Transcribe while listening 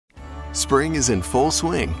Spring is in full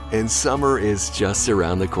swing, and summer is just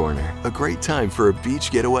around the corner. A great time for a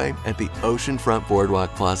beach getaway at the Oceanfront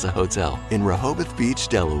Boardwalk Plaza Hotel in Rehoboth Beach,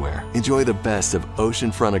 Delaware. Enjoy the best of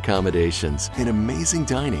oceanfront accommodations and amazing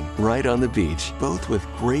dining right on the beach, both with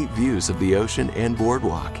great views of the ocean and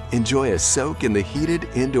boardwalk. Enjoy a soak in the heated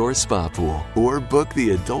indoor spa pool, or book the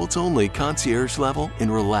adults-only concierge level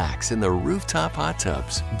and relax in the rooftop hot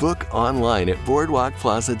tubs. Book online at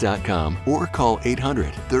boardwalkplaza.com or call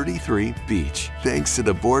 800-33 Beach. Thanks to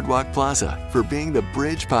the Boardwalk Plaza for being the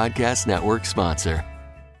Bridge Podcast Network sponsor.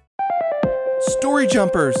 Story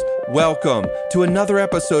Jumpers, welcome to another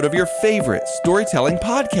episode of your favorite storytelling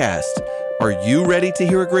podcast. Are you ready to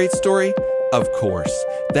hear a great story? Of course.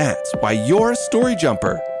 That's why you're a Story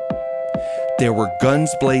Jumper. There were guns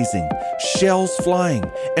blazing, shells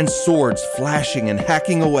flying, and swords flashing and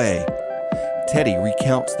hacking away. Teddy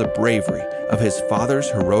recounts the bravery of his father's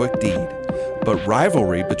heroic deed. But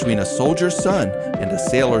rivalry between a soldier's son and a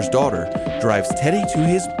sailor's daughter drives Teddy to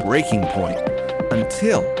his breaking point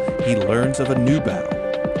until he learns of a new battle,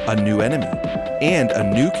 a new enemy, and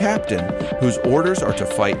a new captain whose orders are to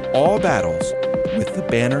fight all battles with the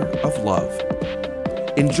banner of love.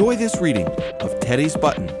 Enjoy this reading of Teddy's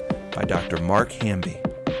Button by Dr. Mark Hamby.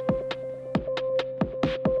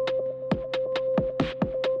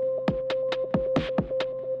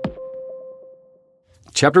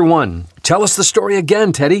 Chapter 1. Tell us the story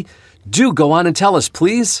again, Teddy. Do go on and tell us,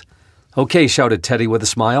 please. Okay, shouted Teddy with a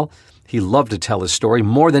smile. He loved to tell his story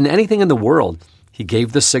more than anything in the world. He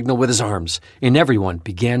gave the signal with his arms, and everyone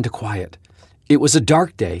began to quiet. It was a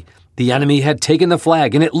dark day. The enemy had taken the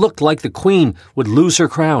flag, and it looked like the queen would lose her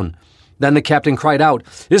crown. Then the captain cried out,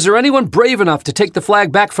 "Is there anyone brave enough to take the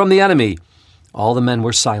flag back from the enemy?" All the men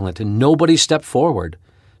were silent, and nobody stepped forward.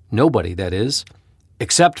 Nobody, that is,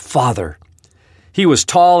 except Father. He was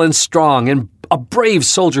tall and strong and a brave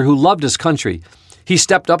soldier who loved his country. He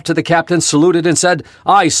stepped up to the captain, saluted, and said,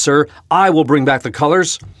 "Aye, sir, I will bring back the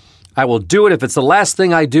colors. I will do it if it's the last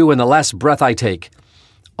thing I do and the last breath I take."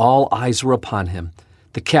 All eyes were upon him.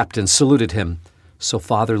 The captain saluted him. So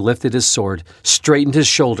Father lifted his sword, straightened his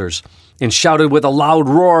shoulders, and shouted with a loud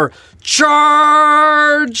roar,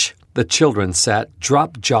 "Charge!" The children sat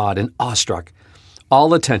drop-jawed and awestruck.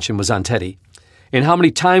 All attention was on Teddy. "And how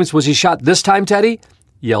many times was he shot this time, Teddy?"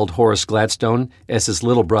 yelled Horace Gladstone as his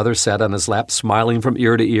little brother sat on his lap, smiling from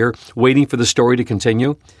ear to ear, waiting for the story to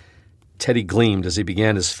continue. Teddy gleamed as he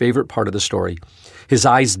began his favorite part of the story. His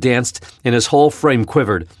eyes danced and his whole frame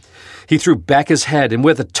quivered. He threw back his head, and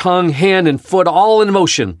with a tongue, hand, and foot all in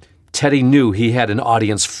motion, Teddy knew he had an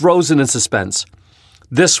audience frozen in suspense.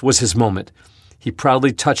 This was his moment. He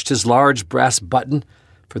proudly touched his large brass button,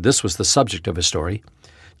 for this was the subject of his story.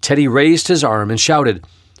 Teddy raised his arm and shouted,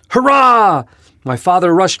 "Hurrah!" My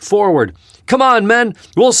father rushed forward. "Come on, men,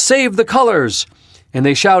 we'll save the colors!" And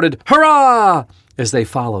they shouted, "Hurrah!" as they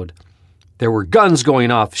followed. There were guns going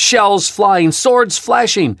off, shells flying, swords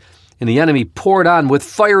flashing, and the enemy poured on with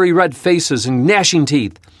fiery red faces and gnashing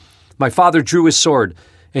teeth. My father drew his sword,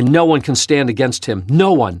 and no one can stand against him,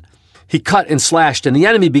 no one. He cut and slashed, and the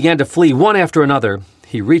enemy began to flee one after another.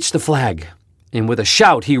 He reached the flag, and with a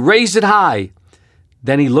shout he raised it high.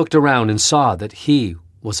 Then he looked around and saw that he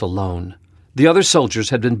was alone. The other soldiers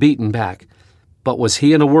had been beaten back. But was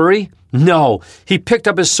he in a worry? No. He picked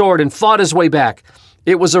up his sword and fought his way back.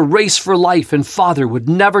 It was a race for life, and Father would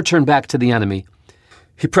never turn back to the enemy.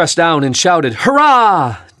 He pressed down and shouted,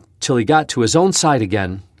 "Hurrah!" till he got to his own side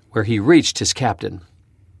again, where he reached his captain.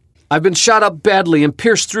 "I've been shot up badly and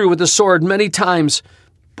pierced through with the sword many times,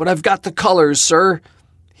 but I've got the colors, sir,"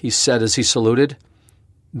 he said as he saluted.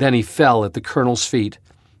 Then he fell at the colonel's feet,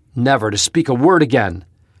 never to speak a word again.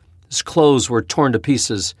 His clothes were torn to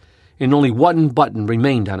pieces, and only one button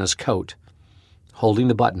remained on his coat. Holding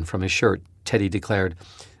the button from his shirt, Teddy declared,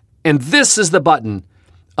 "And this is the button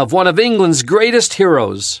of one of England's greatest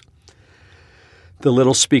heroes." The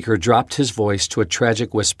little speaker dropped his voice to a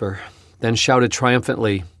tragic whisper, then shouted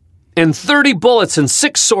triumphantly, "And 30 bullets and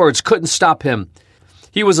 6 swords couldn't stop him.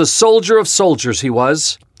 He was a soldier of soldiers, he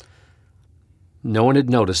was." No one had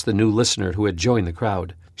noticed the new listener who had joined the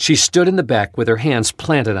crowd. She stood in the back with her hands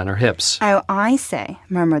planted on her hips. "Oh, I say,"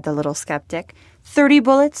 murmured the little skeptic. 30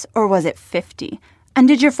 bullets, or was it 50? And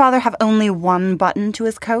did your father have only one button to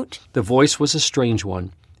his coat?" The voice was a strange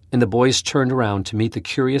one, and the boys turned around to meet the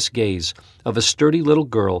curious gaze of a sturdy little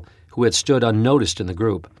girl who had stood unnoticed in the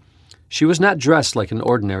group. She was not dressed like an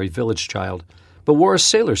ordinary village child, but wore a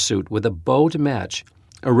sailor suit with a bow to match.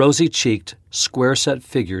 A rosy-cheeked, square-set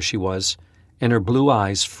figure she was, and her blue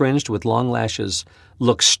eyes, fringed with long lashes,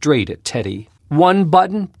 looked straight at Teddy. "One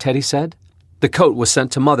button," Teddy said. The coat was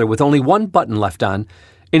sent to Mother with only one button left on,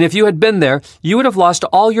 And if you had been there, you would have lost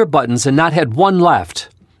all your buttons and not had one left.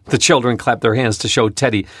 The children clapped their hands to show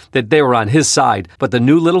Teddy that they were on his side, but the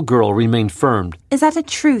new little girl remained firm. Is that a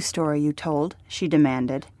true story you told? She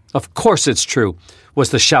demanded. Of course it's true, was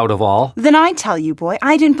the shout of all. Then I tell you, boy,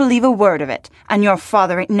 I didn't believe a word of it. And your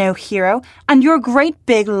father ain't no hero, and you're a great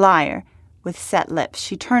big liar. With set lips,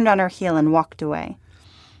 she turned on her heel and walked away.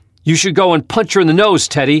 You should go and punch her in the nose,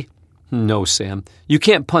 Teddy. No, Sam, you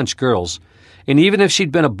can't punch girls. And even if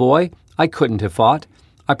she'd been a boy, I couldn't have fought.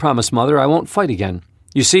 I promised Mother I won't fight again.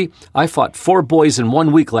 You see, I fought 4 boys in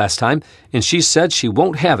 1 week last time, and she said she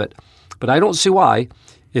won't have it. But I don't see why.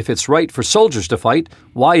 If it's right for soldiers to fight,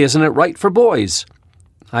 why isn't it right for boys?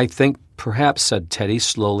 I think perhaps, said Teddy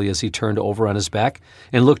slowly as he turned over on his back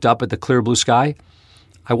and looked up at the clear blue sky,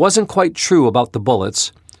 I wasn't quite true about the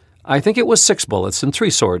bullets. I think it was 6 bullets and 3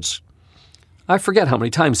 swords. I forget how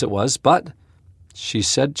many times it was, but she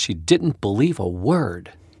said she didn't believe a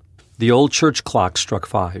word. The old church clock struck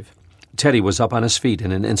 5. Teddy was up on his feet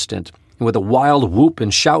in an instant, and with a wild whoop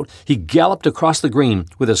and shout, he galloped across the green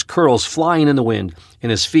with his curls flying in the wind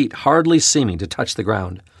and his feet hardly seeming to touch the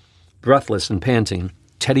ground. Breathless and panting,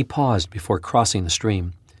 Teddy paused before crossing the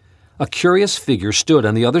stream. A curious figure stood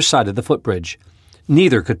on the other side of the footbridge.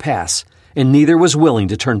 Neither could pass, and neither was willing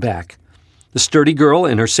to turn back. The sturdy girl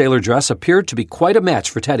in her sailor dress appeared to be quite a match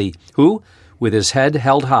for Teddy, who, with his head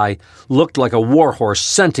held high, looked like a war horse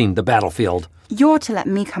scenting the battlefield. You're to let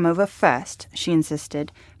me come over first, she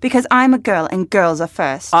insisted, because I'm a girl and girls are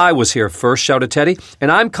first. I was here first, shouted Teddy, and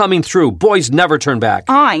I'm coming through. Boys never turn back.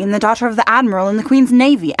 I am the daughter of the Admiral in the Queen's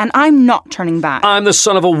Navy, and I'm not turning back. I'm the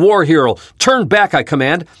son of a war hero. Turn back, I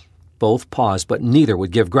command. Both paused, but neither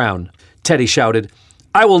would give ground. Teddy shouted,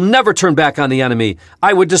 I will never turn back on the enemy.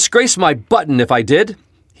 I would disgrace my button if I did.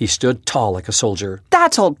 He stood tall like a soldier.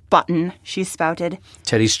 That old button, she spouted.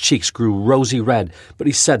 Teddy's cheeks grew rosy red, but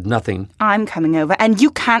he said nothing. I'm coming over, and you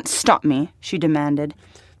can't stop me, she demanded.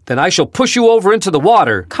 Then I shall push you over into the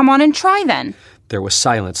water. Come on and try then. There was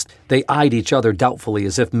silence. They eyed each other doubtfully,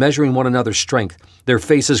 as if measuring one another's strength. Their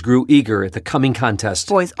faces grew eager at the coming contest.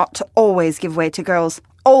 Boys ought to always give way to girls.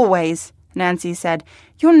 Always, Nancy said.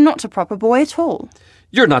 You're not a proper boy at all.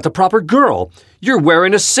 You're not the proper girl. You're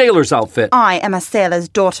wearing a sailor's outfit. I am a sailor's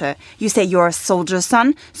daughter. You say you're a soldier's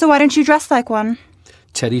son, so why don't you dress like one?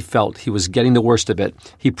 Teddy felt he was getting the worst of it.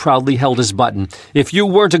 He proudly held his button. If you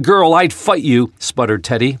weren't a girl, I'd fight you, sputtered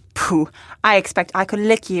Teddy. Pooh, I expect I could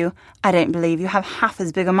lick you. I don't believe you have half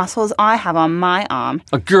as big a muscle as I have on my arm.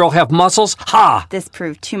 A girl have muscles? Ha! This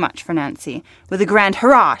proved too much for Nancy. With a grand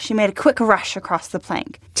hurrah, she made a quick rush across the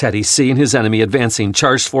plank. Teddy, seeing his enemy advancing,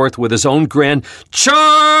 charged forth with his own grand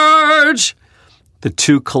charge! The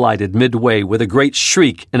two collided midway with a great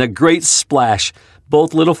shriek and a great splash.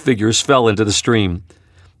 Both little figures fell into the stream.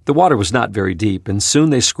 The water was not very deep, and soon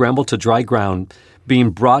they scrambled to dry ground, being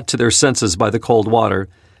brought to their senses by the cold water.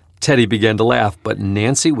 Teddy began to laugh, but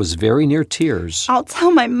Nancy was very near tears. I'll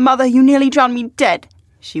tell my mother you nearly drowned me dead,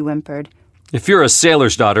 she whimpered. If you're a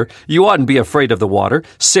sailor's daughter, you oughtn't be afraid of the water.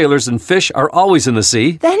 Sailors and fish are always in the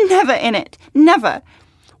sea. They're never in it. Never.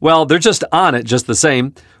 Well, they're just on it just the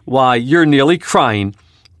same. Why, you're nearly crying.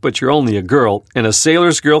 But you're only a girl, and a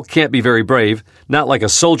sailor's girl can't be very brave, not like a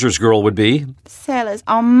soldier's girl would be. Sailors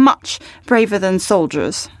are much braver than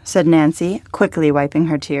soldiers, said Nancy, quickly wiping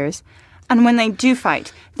her tears. And when they do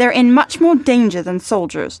fight, they're in much more danger than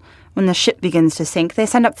soldiers. When the ship begins to sink, they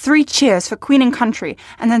send up 3 cheers for Queen and Country,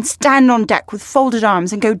 and then stand on deck with folded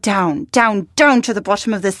arms and go down, down, down to the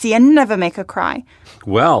bottom of the sea and never make a cry.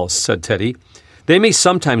 Well, said Teddy, they may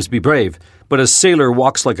sometimes be brave, but a sailor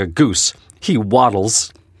walks like a goose. He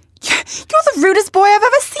waddles. You're the rudest boy I've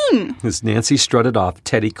ever seen. As Nancy strutted off,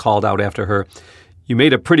 Teddy called out after her, You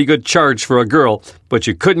made a pretty good charge for a girl, but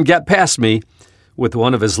you couldn't get past me. With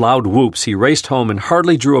one of his loud whoops, he raced home and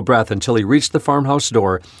hardly drew a breath until he reached the farmhouse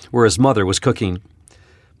door where his mother was cooking.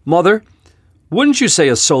 Mother, wouldn't you say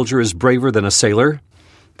a soldier is braver than a sailor?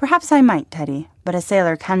 Perhaps I might, Teddy, but a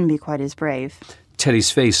sailor can be quite as brave.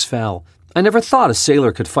 Teddy's face fell. I never thought a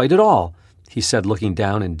sailor could fight at all, he said, looking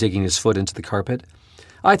down and digging his foot into the carpet.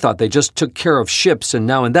 I thought they just took care of ships and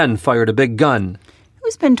now and then fired a big gun.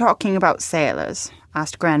 Who's been talking about sailors?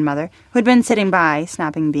 Asked Grandmother, who had been sitting by,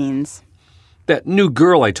 snapping beans. That new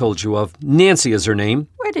girl I told you of. Nancy is her name.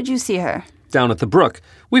 Where did you see her? Down at the brook.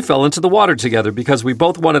 We fell into the water together because we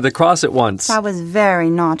both wanted to cross at once. That was very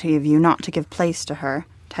naughty of you not to give place to her.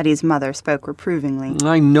 Teddy's mother spoke reprovingly.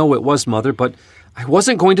 I know it was, Mother, but I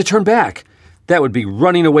wasn't going to turn back. That would be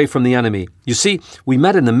running away from the enemy. You see, we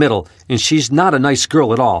met in the middle, and she's not a nice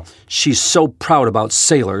girl at all. She's so proud about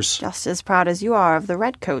sailors. Just as proud as you are of the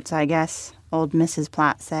redcoats, I guess. old Mrs.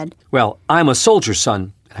 Platt said. Well, I'm a soldier's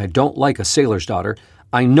son, and I don't like a sailor's daughter.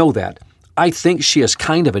 I know that. I think she is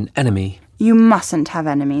kind of an enemy. You mustn't have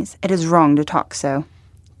enemies. It is wrong to talk so.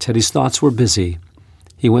 Teddy's thoughts were busy.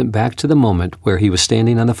 He went back to the moment where he was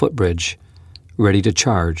standing on the footbridge, ready to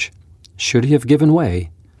charge. Should he have given way,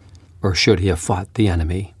 or should he have fought the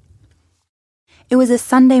enemy? It was a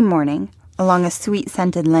Sunday morning. Along a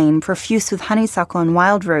sweet-scented lane profuse with honeysuckle and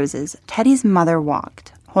wild roses, Teddy's mother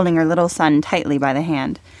walked, holding her little son tightly by the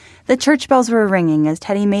hand. The church bells were ringing as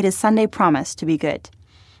Teddy made his Sunday promise to be good.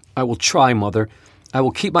 I will try, Mother. I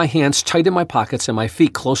will keep my hands tight in my pockets and my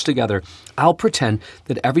feet close together. I'll pretend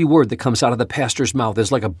that every word that comes out of the pastor's mouth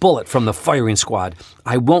is like a bullet from the firing squad.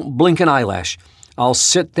 I won't blink an eyelash. I'll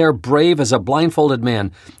sit there brave as a blindfolded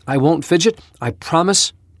man. I won't fidget. I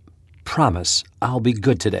promise I'll be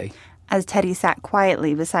good today. As Teddy sat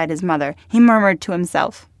quietly beside his mother, he murmured to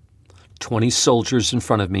himself, 20 soldiers in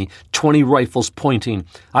front of me, 20 rifles pointing.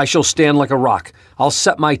 I shall stand like a rock. I'll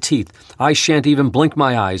set my teeth. I shan't even blink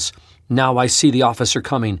my eyes. Now I see the officer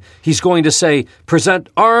coming. He's going to say, "Present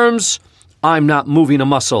arms." I'm not moving a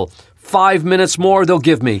muscle. 5 minutes more they'll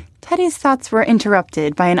give me. Teddy's thoughts were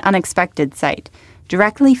interrupted by an unexpected sight.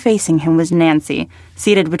 Directly facing him was Nancy,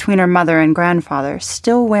 seated between her mother and grandfather,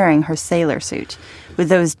 still wearing her sailor suit. With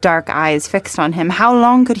those dark eyes fixed on him, how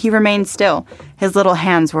long could he remain still? His little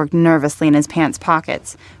hands worked nervously in his pants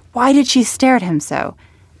pockets. Why did she stare at him so?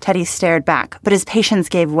 Teddy stared back, but his patience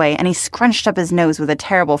gave way, and he scrunched up his nose with a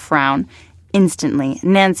terrible frown. Instantly,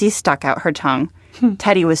 Nancy stuck out her tongue.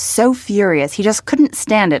 Teddy was so furious, he just couldn't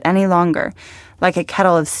stand it any longer. Like a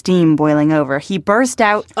kettle of steam boiling over, he burst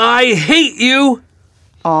out, "I hate you!"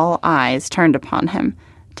 All eyes turned upon him.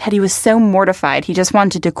 Teddy was so mortified he just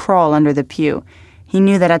wanted to crawl under the pew. He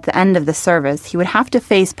knew that at the end of the service he would have to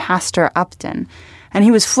face Pastor Upton, and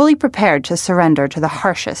he was fully prepared to surrender to the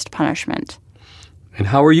harshest punishment. "And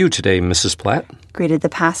how are you today, Mrs. Platt?" greeted the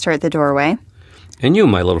pastor at the doorway. "And you,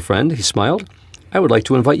 my little friend," he smiled. "I would like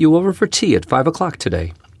to invite you over for tea at 5 o'clock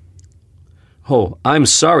today." "Oh, I'm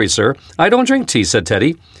sorry, sir. I don't drink tea," said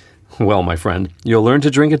Teddy. "Well, my friend, you'll learn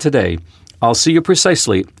to drink it today. I'll see you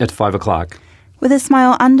precisely at 5 o'clock. With a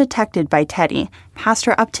smile undetected by Teddy,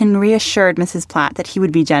 Pastor Upton reassured Mrs. Platt that he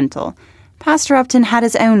would be gentle. Pastor Upton had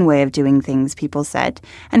his own way of doing things, people said,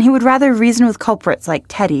 and he would rather reason with culprits like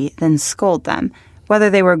Teddy than scold them, whether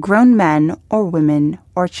they were grown men or women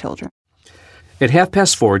or children. At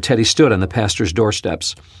 4:30, Teddy stood on the pastor's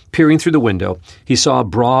doorsteps. Peering through the window, he saw a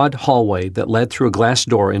broad hallway that led through a glass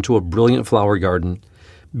door into a brilliant flower garden.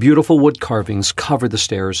 Beautiful wood carvings covered the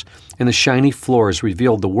stairs, and the shiny floors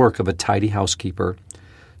revealed the work of a tidy housekeeper.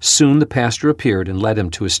 Soon the pastor appeared and led him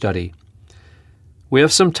to his study. "We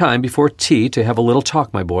have some time before tea to have a little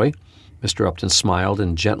talk, my boy." Mr. Upton smiled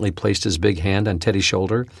and gently placed his big hand on Teddy's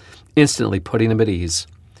shoulder, instantly putting him at ease.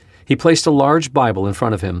 He placed a large Bible in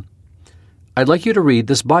front of him. "I'd like you to read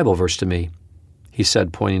this Bible verse to me," he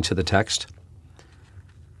said, pointing to the text.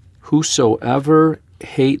 "Whosoever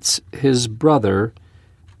hates his brother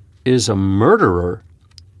is a murderer,"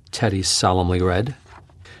 Teddy solemnly read.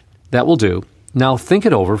 "That will do. Now think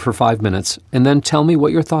it over for 5 minutes, and then tell me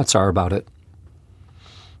what your thoughts are about it."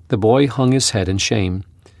 The boy hung his head in shame.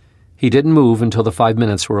 He didn't move until the 5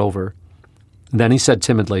 minutes were over. Then he said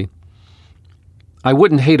timidly, "I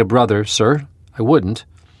wouldn't hate a brother, sir. I wouldn't.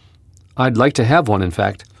 I'd like to have one, in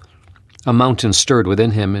fact." A mountain stirred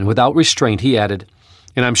within him, and without restraint he added,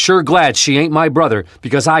 "And I'm sure glad she ain't my brother,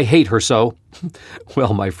 because I hate her so."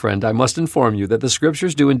 "Well, my friend, I must inform you that the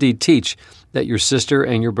Scriptures do indeed teach that your sister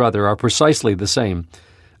and your brother are precisely the same.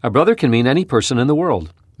 A brother can mean any person in the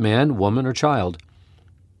world, man, woman, or child.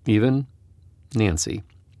 Even Nancy."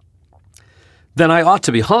 "Then I ought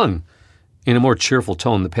to be hung." In a more cheerful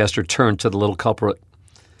tone, the pastor turned to the little culprit.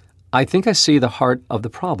 "I think I see the heart of the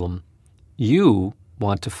problem. You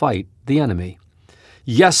want to fight the enemy."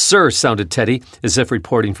 "Yes, sir," sounded Teddy, as if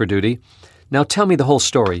reporting for duty. "Now tell me the whole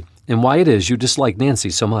story, and why it is you dislike Nancy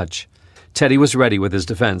so much." Teddy was ready with his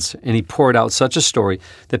defense, and he poured out such a story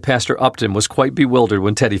that Pastor Upton was quite bewildered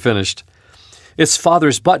when Teddy finished. "It's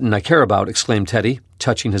Father's button I care about," exclaimed Teddy,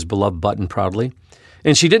 touching his beloved button proudly.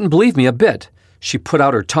 "And she didn't believe me a bit. She put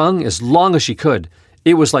out her tongue as long as she could.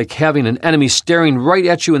 It was like having an enemy staring right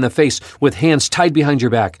at you in the face with hands tied behind your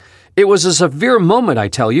back. It was a severe moment, I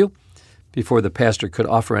tell you." Before the pastor could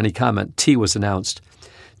offer any comment, tea was announced.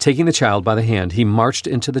 Taking the child by the hand, he marched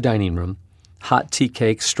into the dining room. Hot tea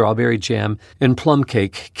cake, strawberry jam, and plum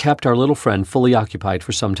cake kept our little friend fully occupied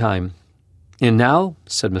for some time. "And now,"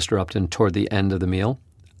 said Mr. Upton toward the end of the meal,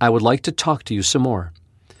 "I would like to talk to you some more.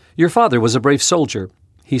 Your father was a brave soldier.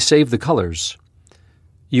 He saved the colors.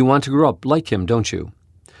 You want to grow up like him, don't you?"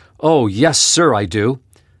 "Oh, yes, sir, I do.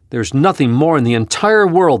 There's nothing more in the entire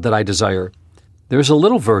world that I desire." There's a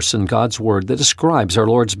little verse in God's Word that describes our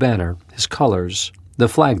Lord's banner, His colors, the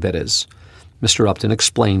flag, that is. Mr. Upton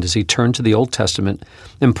explained as he turned to the Old Testament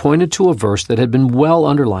and pointed to a verse that had been well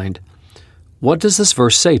underlined. "What does this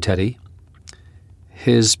verse say, Teddy?"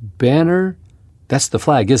 "His banner, that's the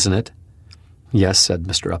flag, isn't it?" "Yes," said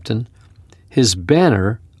Mr. Upton. "His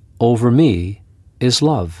banner over me is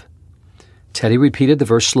love." Teddy repeated the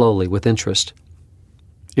verse slowly with interest.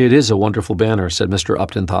 "It is a wonderful banner," said Mr.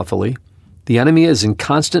 Upton thoughtfully. "The enemy is in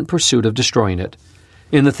constant pursuit of destroying it.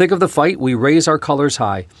 In the thick of the fight, we raise our colors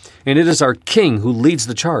high, and it is our king who leads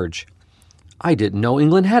the charge." "I didn't know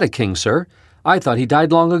England had a king, sir. I thought he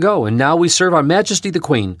died long ago, and now we serve Our Majesty the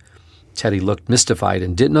Queen." Teddy looked mystified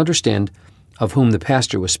and didn't understand of whom the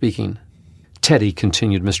pastor was speaking. "Teddy,"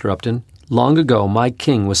 continued Mr. Upton, "long ago my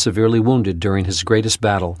king was severely wounded during his greatest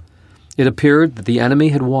battle. It appeared that the enemy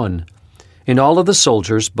had won, and all of the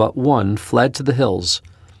soldiers but one fled to the hills.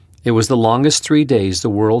 It was the longest 3 days the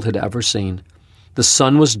world had ever seen. The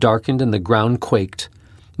sun was darkened and the ground quaked.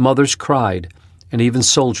 Mothers cried, and even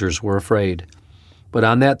soldiers were afraid. But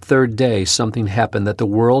on that third day something happened that the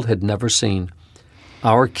world had never seen.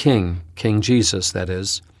 Our king, King Jesus, that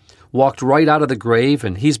is, walked right out of the grave,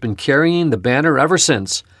 and he's been carrying the banner ever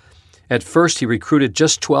since. At first he recruited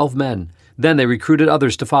just 12 men. Then they recruited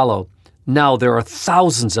others to follow. Now there are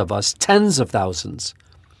thousands of us, tens of thousands."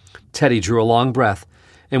 Teddy drew a long breath,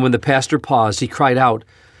 and when the pastor paused, he cried out,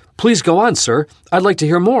 "Please go on, sir. I'd like to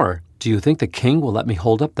hear more." "Do you think the king will let me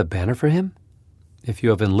hold up the banner for him?" "If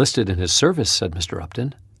you have enlisted in his service," said Mr.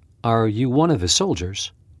 Upton. "Are you one of his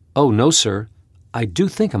soldiers?" "Oh, no, sir. I do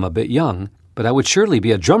think I'm a bit young, but I would surely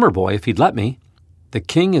be a drummer boy if he'd let me." "The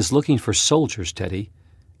king is looking for soldiers, Teddy,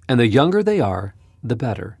 and the younger they are, the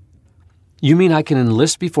better." "You mean I can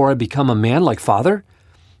enlist before I become a man like Father?"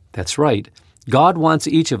 "That's right. God wants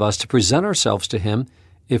each of us to present ourselves to Him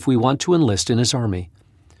if we want to enlist in His army.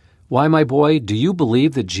 Why, my boy, do you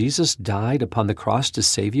believe that Jesus died upon the cross to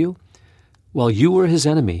save you? While you were His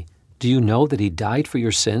enemy, do you know that He died for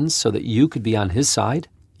your sins so that you could be on His side?"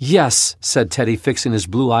 "Yes," said Teddy, fixing his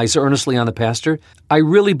blue eyes earnestly on the pastor. "I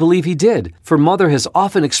really believe He did, for Mother has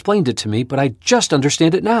often explained it to me, but I just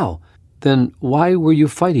understand it now." "Then why were you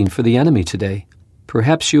fighting for the enemy today?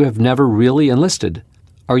 Perhaps you have never really enlisted.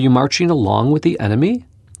 Are you marching along with the enemy?"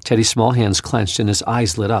 Teddy's small hands clenched and his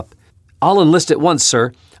eyes lit up. "I'll enlist at once,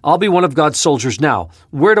 sir. I'll be one of God's soldiers now.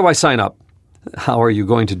 Where do I sign up?" "How are you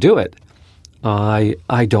going to do it?"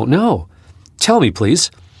 I don't know. Tell me, please."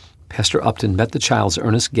 Pastor Upton met the child's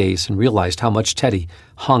earnest gaze and realized how much Teddy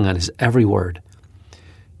hung on his every word.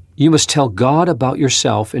 "You must tell God about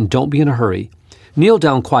yourself and don't be in a hurry. Kneel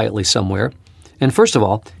down quietly somewhere, and first of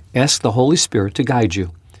all, ask the Holy Spirit to guide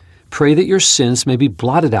you. Pray that your sins may be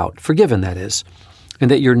blotted out, forgiven that is, and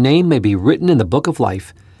that your name may be written in the book of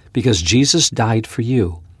life, because Jesus died for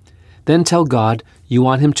you. Then tell God you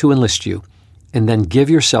want Him to enlist you, and then give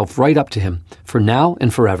yourself right up to Him, for now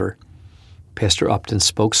and forever." Pastor Upton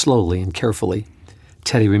spoke slowly and carefully.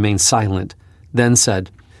 Teddy remained silent, then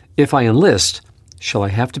said, "If I enlist, shall I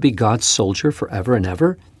have to be God's soldier forever and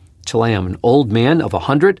ever? Till I am an old man of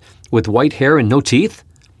 100 with white hair and no teeth?"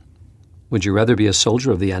 "Would you rather be a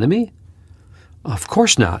soldier of the enemy?" "Of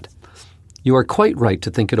course not. You are quite right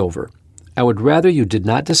to think it over. I would rather you did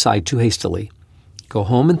not decide too hastily. Go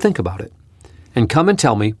home and think about it, and come and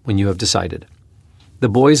tell me when you have decided." The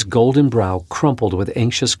boy's golden brow crumpled with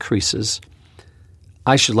anxious creases.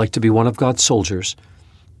 "I should like to be one of God's soldiers,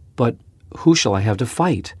 but who shall I have to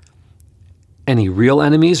fight? Any real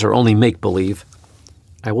enemies or only make-believe?"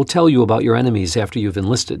 "I will tell you about your enemies after you've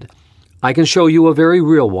enlisted. I can show you a very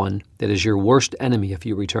real one that is your worst enemy if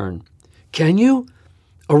you return." "Can you?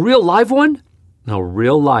 A real live one?" "A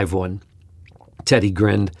real live one." Teddy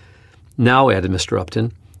grinned. "Now," added Mr.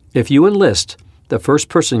 Upton, "if you enlist, the first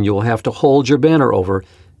person you will have to hold your banner over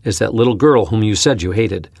is that little girl whom you said you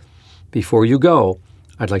hated. Before you go,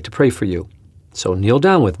 I'd like to pray for you. So kneel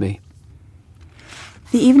down with me."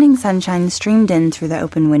 The evening sunshine streamed in through the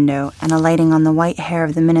open window, and alighting on the white hair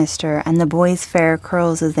of the minister and the boy's fair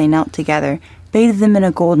curls as they knelt together, bathed them in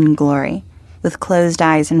a golden glory. With closed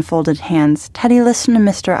eyes and folded hands, Teddy listened to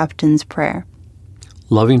Mr. Upton's prayer.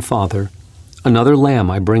 "Loving Father, another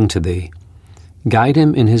lamb I bring to Thee. Guide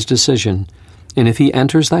him in his decision, and if he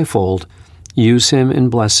enters Thy fold, use him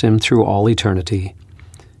and bless him through all eternity.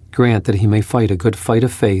 Grant that he may fight a good fight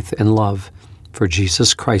of faith and love, for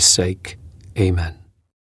Jesus Christ's sake. Amen."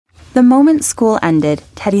 The moment school ended,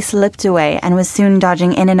 Teddy slipped away and was soon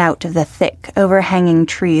dodging in and out of the thick, overhanging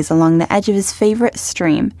trees along the edge of his favorite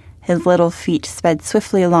stream, His little feet sped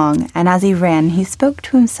swiftly along, and as he ran, he spoke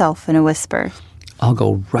to himself in a whisper. I'll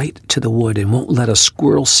go right to the wood and won't let a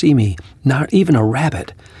squirrel see me, not even a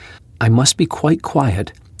rabbit. I must be quite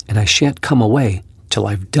quiet, and I shan't come away till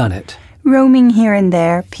I've done it. Roaming here and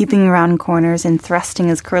there, peeping around corners and thrusting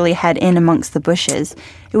his curly head in amongst the bushes,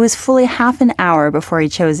 it was fully half an hour before he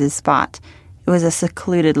chose his spot. It was a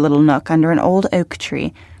secluded little nook under an old oak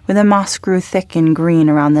tree, where the moss grew thick and green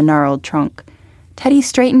around the gnarled trunk. Teddy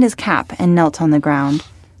straightened his cap and knelt on the ground.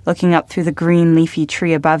 Looking up through the green leafy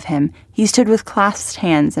tree above him, he stood with clasped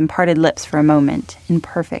hands and parted lips for a moment, in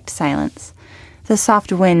perfect silence. The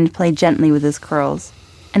soft wind played gently with his curls.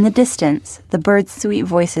 In the distance, the birds' sweet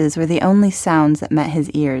voices were the only sounds that met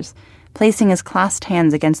his ears. Placing his clasped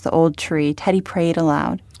hands against the old tree, Teddy prayed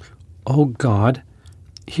aloud. Oh, God,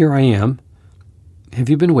 here I am. Have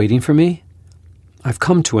you been waiting for me? I've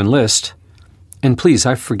come to enlist. And please,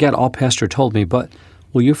 I forget all Pastor told me, but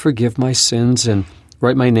will you forgive my sins and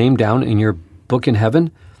write my name down in your book in heaven?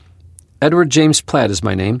 Edward James Platt is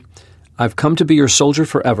my name. I've come to be your soldier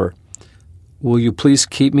forever. Will you please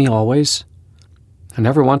keep me always? I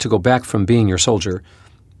never want to go back from being your soldier.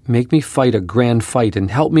 Make me fight a grand fight and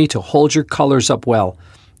help me to hold your colors up well.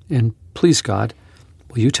 And please, God,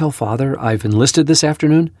 will you tell Father I've enlisted this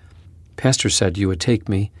afternoon? Pastor said you would take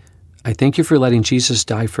me. I thank you for letting Jesus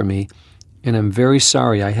die for me, and I'm very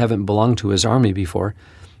sorry I haven't belonged to his army before,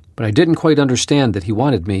 but I didn't quite understand that he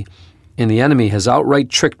wanted me, and the enemy has outright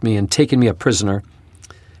tricked me and taken me a prisoner.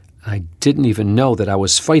 I didn't even know that I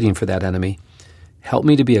was fighting for that enemy. Help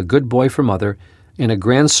me to be a good boy for Mother and a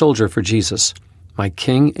grand soldier for Jesus, my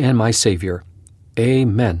King and my Savior.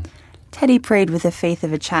 Amen. Teddy prayed with the faith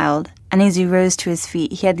of a child, and as he rose to his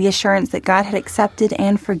feet, he had the assurance that God had accepted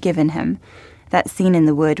and forgiven him. That scene in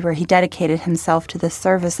the wood, where he dedicated himself to the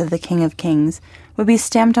service of the King of Kings, would be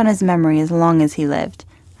stamped on his memory as long as he lived.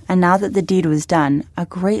 And now that the deed was done, a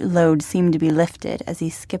great load seemed to be lifted as he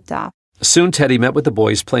skipped off. Soon Teddy met with the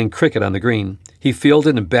boys playing cricket on the green. He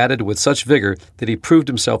fielded and batted with such vigor that he proved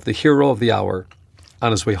himself the hero of the hour.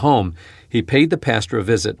 On his way home, he paid the pastor a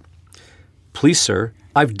visit. Please, sir,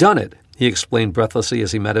 I've done it, he explained breathlessly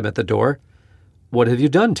as he met him at the door. What have you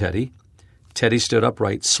done, Teddy? Teddy stood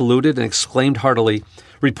upright, saluted, and exclaimed heartily,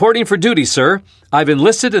 Reporting for duty, sir. I've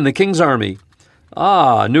enlisted in the King's army.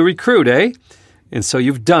 Ah, new recruit, eh? And so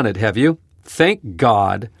you've done it, have you? Thank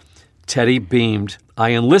God. Teddy beamed. I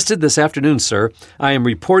enlisted this afternoon, sir. I am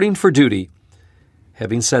reporting for duty.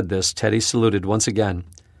 Having said this, Teddy saluted once again.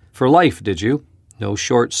 For life, did you? No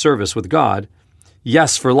short service with God.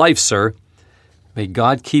 Yes, for life, sir. May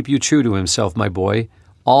God keep you true to himself, my boy,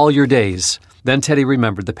 all your days. Then Teddy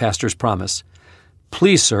remembered the pastor's promise.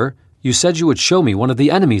 Please, sir, you said you would show me one of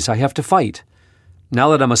the enemies I have to fight. Now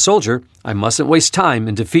that I'm a soldier, I mustn't waste time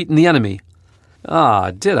in defeating the enemy.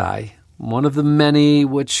 Ah, did I? One of the many,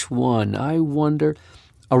 which one? I wonder.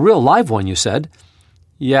 A real live one, you said?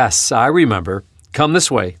 Yes, I remember. Come this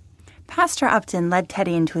way. Pastor Upton led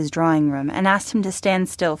Teddy into his drawing room and asked him to stand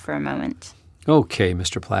still for a moment. Okay,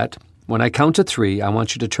 Mr. Platt. When I count to 3, I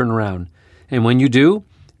want you to turn around. And when you do,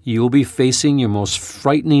 you will be facing your most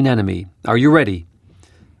frightening enemy. Are you ready?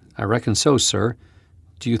 I reckon so, sir.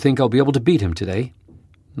 Do you think I'll be able to beat him today?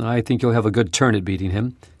 I think you'll have a good turn at beating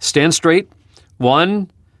him. Stand straight.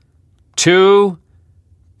 1, 2,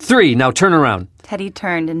 3. Now turn around. Teddy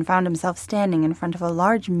turned and found himself standing in front of a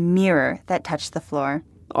large mirror that touched the floor.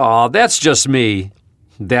 Aw, that's just me.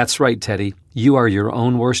 That's right, Teddy. You are your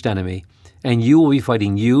own worst enemy, and you will be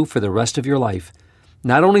fighting you for the rest of your life.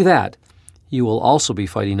 Not only that, you will also be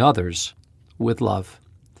fighting others with love.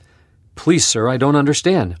 Please, sir, I don't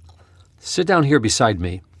understand. Sit down here beside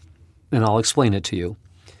me, and I'll explain it to you.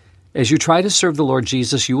 As you try to serve the Lord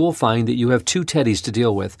Jesus, you will find that you have 2 Teddys to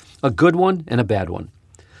deal with, a good one and a bad one.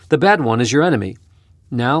 The bad one is your enemy.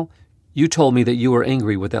 Now, you told me that you were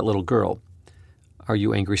angry with that little girl. Are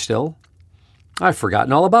you angry still? I've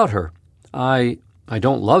forgotten all about her. I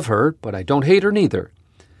don't love her, but I don't hate her neither.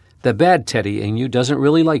 The bad Teddy in you doesn't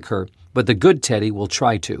really like her, but the good Teddy will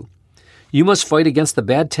try to. You must fight against the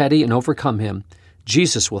bad Teddy and overcome him.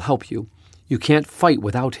 Jesus will help you. You can't fight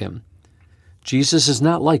without him. Jesus is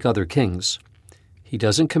not like other kings. He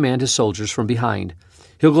doesn't command his soldiers from behind.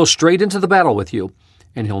 He'll go straight into the battle with you,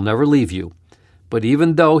 and he'll never leave you. But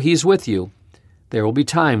even though he's with you, there will be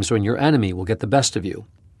times when your enemy will get the best of you.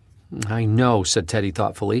 I know, said Teddy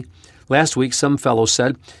thoughtfully. Last week some fellow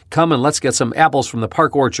said, come and let's get some apples from the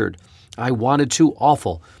park orchard. I wanted to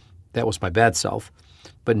awful. That was my bad self.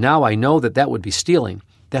 But now I know that would be stealing.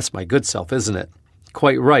 That's my good self, isn't it?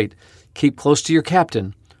 Quite right. Keep close to your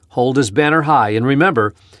captain. Hold his banner high, and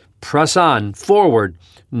remember, Press on, forward.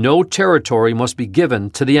 No territory must be given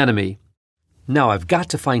to the enemy. Now I've got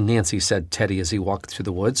to find Nancy, said Teddy as he walked through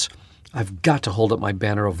the woods. I've got to hold up my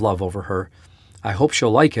banner of love over her. I hope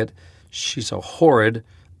she'll like it. She's a horrid...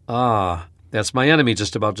 that's my enemy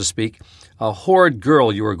just about to speak. A horrid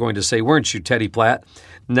girl, you were going to say, weren't you, Teddy Platt?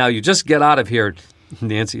 Now you just get out of here.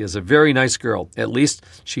 Nancy is a very nice girl. At least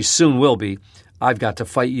she soon will be. I've got to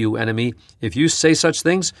fight you, enemy. If you say such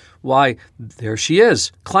things, why, there she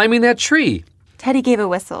is, climbing that tree. Teddy gave a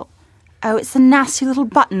whistle. Oh, it's a nasty little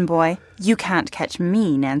button boy. You can't catch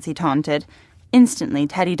me, Nancy taunted. Instantly,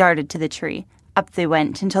 Teddy darted to the tree. Up they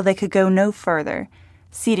went until they could go no further.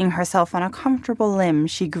 Seating herself on a comfortable limb,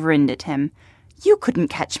 she grinned at him. You couldn't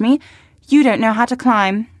catch me. You don't know how to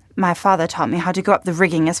climb. My father taught me how to go up the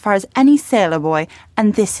rigging as far as any sailor boy,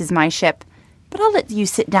 and this is my ship. But I'll let you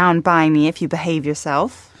sit down by me if you behave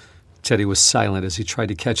yourself. Teddy was silent as he tried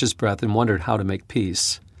to catch his breath and wondered how to make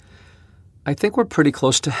peace. I think we're pretty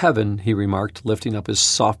close to heaven, he remarked, lifting up his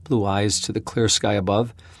soft blue eyes to the clear sky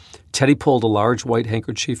above. Teddy pulled a large white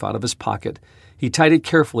handkerchief out of his pocket. He tied it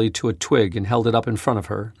carefully to a twig and held it up in front of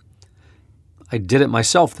her. I did it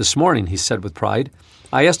myself this morning, he said with pride.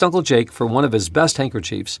 I asked Uncle Jake for one of his best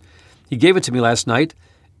handkerchiefs. He gave it to me last night,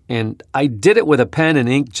 and I did it with a pen and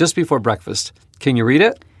ink just before breakfast. Can you read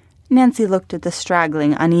it? Nancy looked at the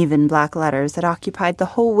straggling, uneven black letters that occupied the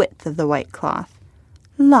whole width of the white cloth.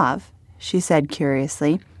 Love, she said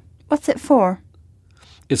curiously. What's it for?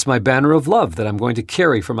 It's my banner of love that I'm going to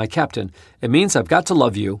carry for my captain. It means I've got to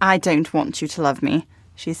love you. I don't want you to love me,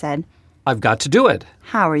 she said. I've got to do it.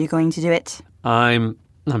 How are you going to do it? I'm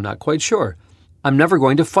not quite sure. I'm never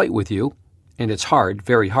going to fight with you, and it's hard,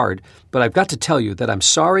 very hard, but I've got to tell you that I'm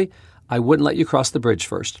sorry I wouldn't let you cross the bridge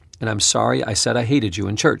first, and I'm sorry I said I hated you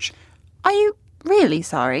in church. Are you really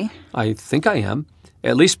sorry? I think I am.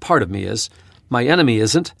 At least part of me is. My enemy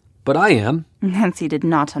isn't, but I am. Nancy did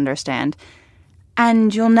not understand.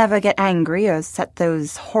 And you'll never get angry or set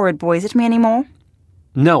those horrid boys at me anymore?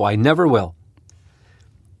 No, I never will.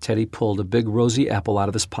 Teddy pulled a big rosy apple out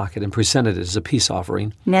of his pocket and presented it as a peace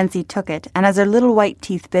offering. Nancy took it, and as her little white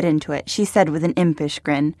teeth bit into it, she said with an impish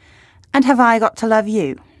grin, And have I got to love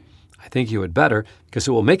you? I think you had better, because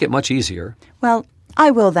it will make it much easier. Well, I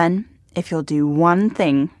will then, if you'll do one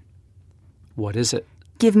thing. What is it?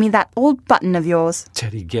 Give me that old button of yours.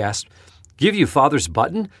 Teddy gasped. Give you Father's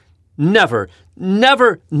button? Never,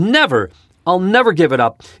 never, never. I'll never give it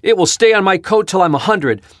up. It will stay on my coat till I'm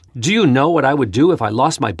 100. Do you know what I would do if I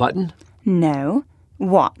lost my button? No.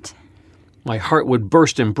 What? My heart would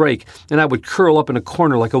burst and break, and I would curl up in a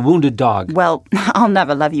corner like a wounded dog. Well, I'll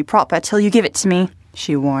never love you proper till you give it to me,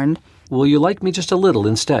 she warned. Will you like me just a little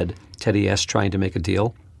instead? Teddy asked, trying to make a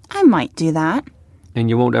deal. I might do that. And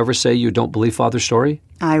you won't ever say you don't believe Father's story?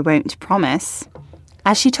 I won't promise.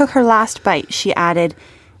 As she took her last bite, she added,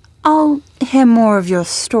 I'll hear more of your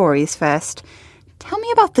stories first. Tell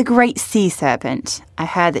me about the great sea serpent. I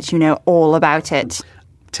heard that you know all about it.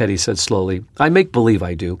 Teddy said slowly, I make believe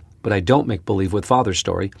I do, but I don't make believe with Father's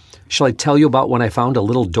story. Shall I tell you about when I found a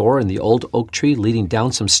little door in the old oak tree leading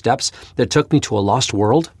down some steps that took me to a lost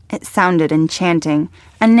world? It sounded enchanting,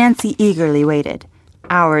 and Nancy eagerly waited.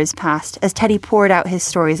 Hours passed as Teddy poured out his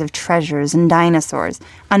stories of treasures and dinosaurs,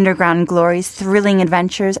 underground glories, thrilling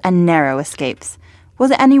adventures, and narrow escapes. Was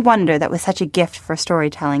it any wonder that with such a gift for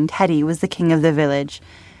storytelling, Teddy was the king of the village?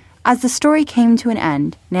 As the story came to an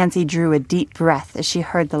end, Nancy drew a deep breath as she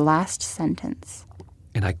heard the last sentence.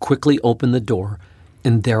 And I quickly opened the door,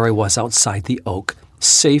 and there I was outside the oak,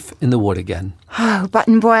 safe in the wood again. Oh,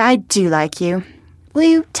 Button Boy, I do like you. Will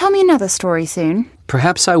you tell me another story soon?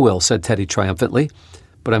 Perhaps I will, said Teddy triumphantly.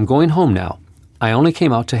 But I'm going home now. I only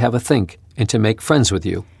came out to have a think and to make friends with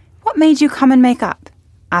you. What made you come and make up?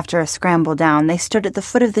 After a scramble down, they stood at the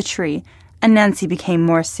foot of the tree, and Nancy became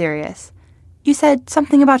more serious. You said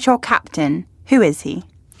something about your captain. Who is he?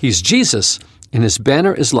 He's Jesus, and his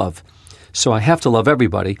banner is love. So I have to love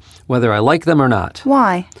everybody, whether I like them or not.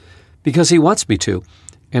 Why? Because he wants me to,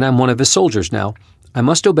 and I'm one of his soldiers now. I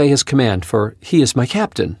must obey his command, for he is my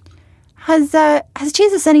captain. Has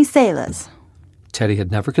Jesus any sailors? Teddy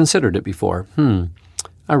had never considered it before.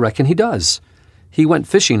 I reckon he does. He went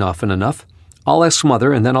fishing often enough. I'll ask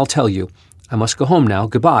Mother, and then I'll tell you. I must go home now.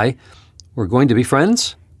 Goodbye. We're going to be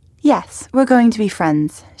friends? Yes, we're going to be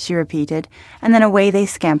friends, she repeated, and then away they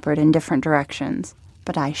scampered in different directions.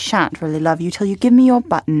 But I shan't really love you till you give me your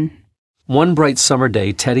button. One bright summer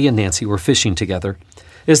day, Teddy and Nancy were fishing together.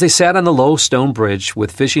 As they sat on the low stone bridge,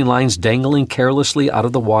 with fishing lines dangling carelessly out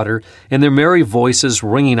of the water and their merry voices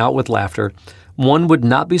ringing out with laughter, one would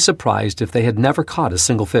not be surprised if they had never caught a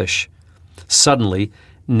single fish. Suddenly,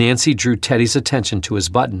 Nancy drew Teddy's attention to his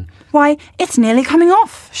button. Why, it's nearly coming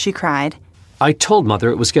off, she cried. I told Mother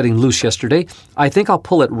it was getting loose yesterday. I think I'll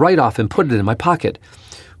pull it right off and put it in my pocket.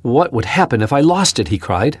 What would happen if I lost it, he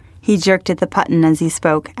cried. He jerked at the button as he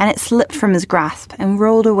spoke, and it slipped from his grasp and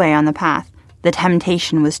rolled away on the path. The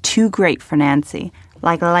temptation was too great for Nancy.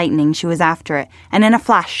 Like lightning, she was after it, and in a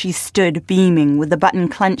flash she stood beaming with the button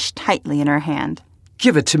clenched tightly in her hand.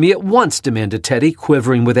 Give it to me at once, demanded Teddy,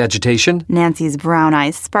 quivering with agitation. Nancy's brown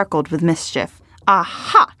eyes sparkled with mischief.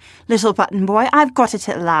 Aha! Little button boy, I've got it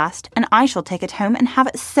at last, and I shall take it home and have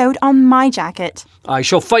it sewed on my jacket. I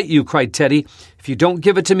shall fight you, cried Teddy. If you don't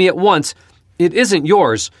give it to me at once, it isn't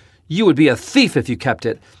yours. You would be a thief if you kept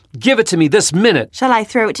it. Give it to me this minute. Shall I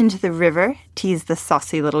throw it into the river? Teased the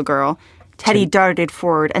saucy little girl. Teddy darted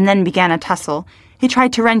forward and then began a tussle. He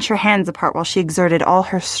tried to wrench her hands apart while she exerted all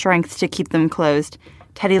her strength to keep them closed.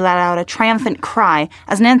 Teddy let out a triumphant cry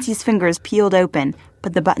as Nancy's fingers peeled open,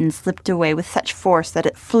 but the button slipped away with such force that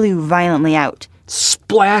it flew violently out.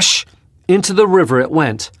 Splash! Into the river it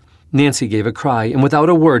went. Nancy gave a cry, and without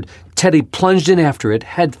a word, Teddy plunged in after it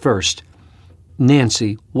head first.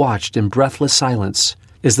 Nancy watched in breathless silence.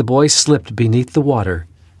 As the boy slipped beneath the water,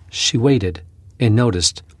 she waited and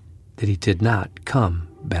noticed that he did not come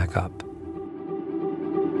back up.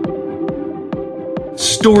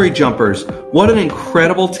 Story Jumpers, what an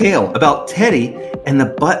incredible tale about Teddy and the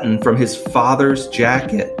button from his father's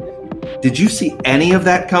jacket. Did you see any of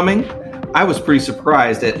that coming? I was pretty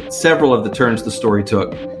surprised at several of the turns the story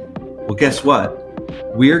took. Well, guess what?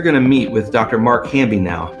 We're going to meet with Dr. Mark Hamby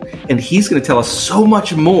now, and he's going to tell us so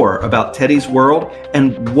much more about Teddy's world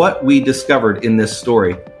and what we discovered in this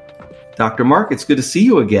story. Dr. Mark, it's good to see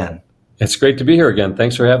you again. It's great to be here again.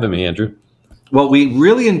 Thanks for having me, Andrew. Well, we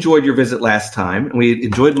really enjoyed your visit last time, and we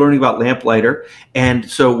enjoyed learning about Lamplighter. And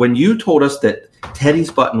so when you told us that Teddy's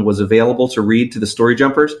button was available to read to the Story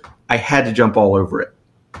Jumpers, I had to jump all over it.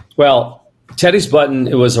 Well, Teddy's button,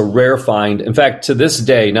 it was a rare find. In fact, to this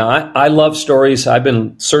day, now I love stories. I've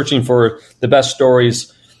been searching for the best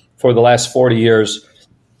stories for the last 40 years.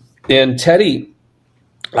 And Teddy,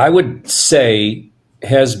 I would say,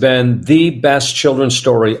 has been the best children's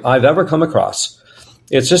story I've ever come across.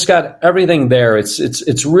 It's just got everything there.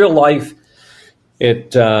 It's real life.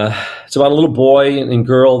 It's about a little boy and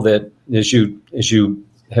girl that, as you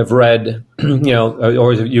have read,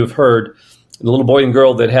 or you've heard, the little boy and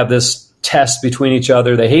girl that have this test between each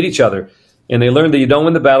other. They hate each other, and they learn that you don't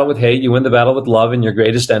win the battle with hate. You win the battle with love, and your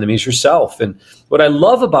greatest enemy is yourself. And what I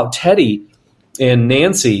love about Teddy and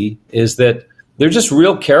Nancy is that they're just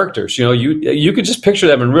real characters. You could just picture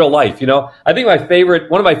them in real life. I think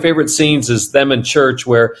one of my favorite scenes is them in church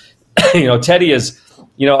where, Teddy is,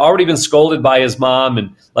 already been scolded by his mom,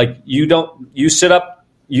 and like you sit up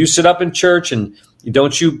in church and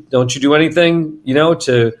don't you do anything,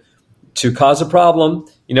 to cause a problem.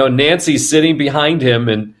 Nancy's sitting behind him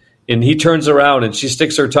and he turns around and she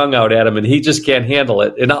sticks her tongue out at him and he just can't handle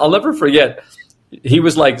it. And I'll never forget, he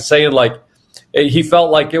was like saying he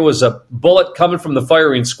felt like it was a bullet coming from the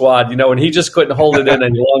firing squad, and he just couldn't hold it in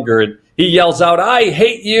any longer. And he yells out, "I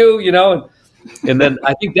hate you," And then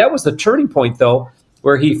I think that was the turning point, though,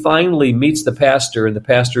 where he finally meets the pastor, and the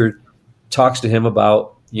pastor talks to him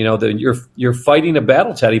about, that you're fighting a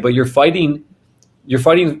battle, Teddy, but you're fighting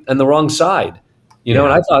on the wrong side, And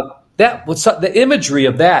I thought that was the imagery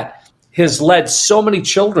of that has led so many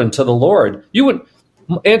children to the Lord.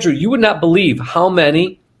 Andrew, you would not believe how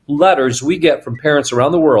many letters we get from parents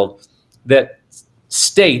around the world that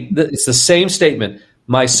state that it's the same statement.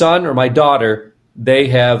 My son or my daughter, they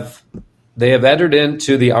have entered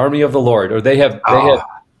into the army of the Lord, or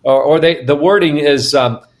the wording is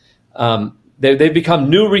they've become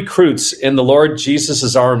new recruits in the Lord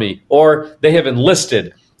Jesus' army, or they have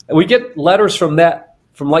enlisted. And we get letters from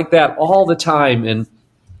like that all the time, and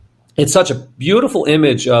it's such a beautiful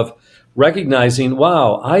image of recognizing,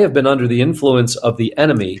 wow, I have been under the influence of the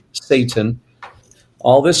enemy, Satan,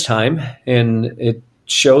 all this time. And it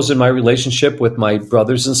shows in my relationship with my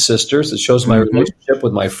brothers and sisters. It shows my relationship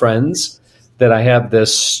with my friends that I have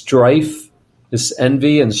this strife, this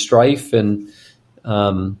envy and strife and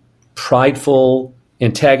prideful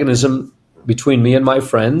antagonism between me and my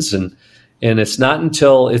friends. And it's not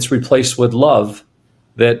until it's replaced with love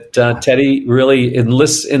that Teddy really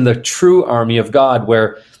enlists in the true army of God,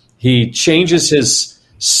 where he changes his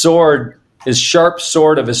sword, his sharp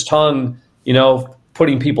sword of his tongue,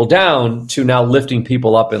 putting people down, to now lifting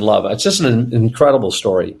people up in love. It's just an incredible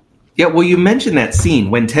story. Yeah, well, you mentioned that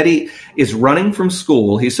scene when Teddy is running from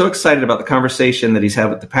school. He's so excited about the conversation that he's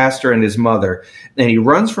had with the pastor and his mother. And he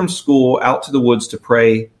runs from school out to the woods to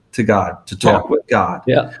pray to God, to talk with God.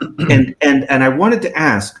 Yeah. And I wanted to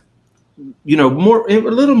ask, a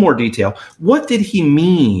little more detail. What did he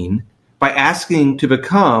mean by asking to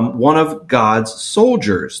become one of God's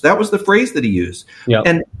soldiers? That was the phrase that he used. Yeah.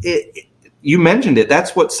 And you mentioned it.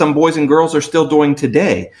 That's what some boys and girls are still doing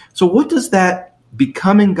today. So what does that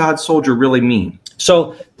becoming God's soldier really mean?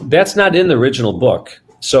 So that's not in the original book.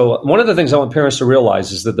 So one of the things I want parents to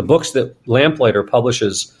realize is that the books that Lamplighter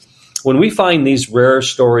publishes, when we find these rare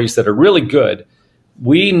stories that are really good,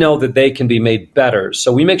 we know that they can be made better.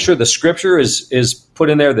 So we make sure the scripture is put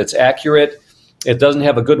in there that's accurate. It doesn't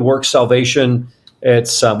have a good work salvation.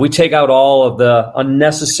 It's we take out all of the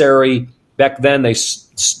unnecessary. Back then, there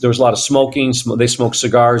was a lot of smoking. They smoked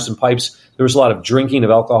cigars and pipes. There was a lot of drinking of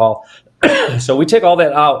alcohol. So we take all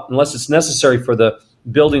that out unless it's necessary for the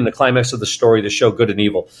building the climax of the story to show good and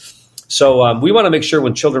evil. So we want to make sure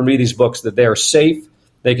when children read these books that they are safe,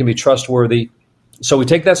 they can be trustworthy. So we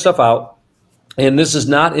take that stuff out. And this is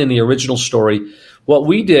not in the original story. What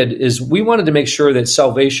we did is we wanted to make sure that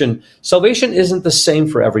salvation isn't the same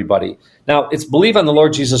for everybody. Now, it's believe on the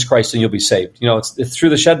Lord Jesus Christ and you'll be saved. It's through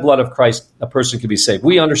the shed blood of Christ a person can be saved.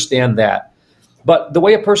 We understand that. But the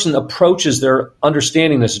way a person approaches their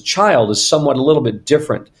understanding as a child is somewhat a little bit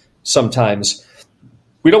different sometimes.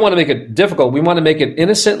 We don't want to make it difficult. We want to make it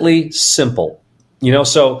innocently simple.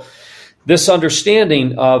 So this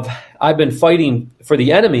understanding of I've been fighting for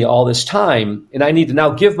the enemy all this time, and I need to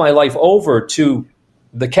now give my life over to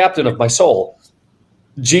the captain of my soul,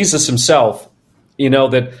 Jesus himself,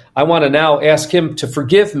 that I want to now ask him to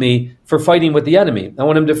forgive me for fighting with the enemy. I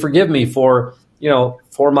want him to forgive me for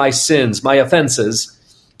my sins, my offenses,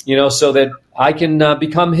 so that I can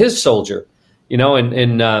become his soldier,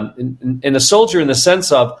 and a soldier in the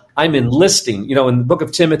sense of I'm enlisting. In the book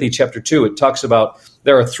of Timothy, chapter 2, it talks about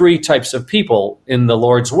there are three types of people in the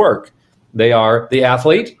Lord's work. They are the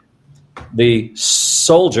athlete, the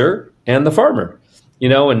soldier, and the farmer.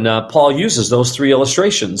 And Paul uses those three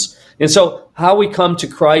illustrations. And so how we come to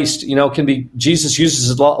Christ, can be, Jesus uses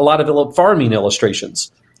a lot of farming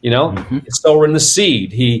illustrations, sowing the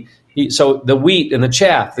seed. So the wheat and the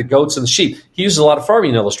chaff, the goats and the sheep, he uses a lot of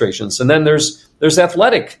farming illustrations. And then there's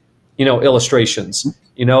athletic, illustrations,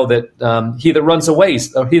 that he that runs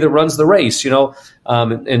the race,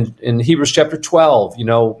 in Hebrews chapter 12,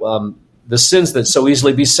 the sins that so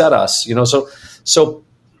easily beset us, so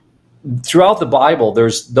throughout the Bible,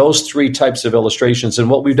 there's those three types of illustrations. And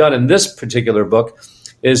what we've done in this particular book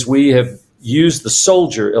is we have used the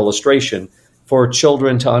soldier illustration for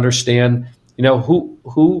children to understand,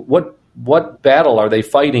 what battle are they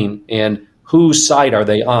fighting and whose side are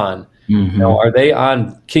they on? Mm-hmm. Are they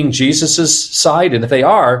on King Jesus's side? And if they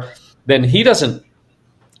are, then he has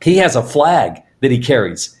a flag that he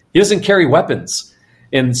carries. He doesn't carry weapons.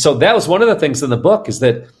 And so that was one of the things in the book is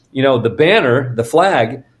that, the banner, the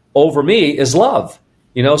flag over me is love.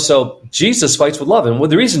 So Jesus fights with love.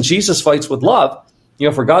 And the reason Jesus fights with love,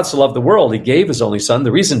 for God so loved the world, he gave his only son.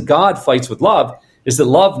 The reason God fights with love is that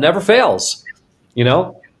love never fails.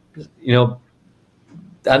 On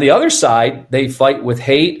the other side, they fight with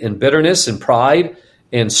hate and bitterness and pride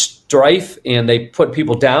and strife, and they put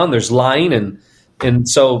people down. There's lying. And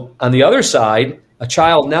so on the other side, a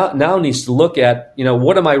child now needs to look at,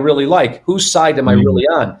 what am I really like? Whose side am I really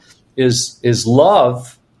on? Is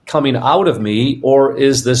love coming out of me, or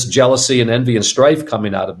is this jealousy and envy and strife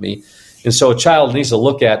coming out of me? And so a child needs to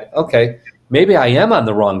look at, okay, maybe I am on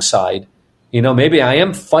the wrong side. Maybe I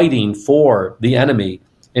am fighting for the enemy,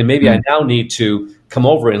 and maybe I now need to come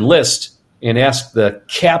over and enlist and ask the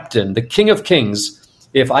captain, the King of Kings,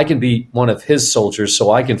 if I can be one of his soldiers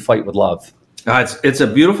so I can fight with love. It's a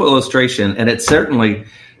beautiful illustration, and it's certainly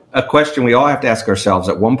a question we all have to ask ourselves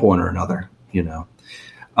at one point or another.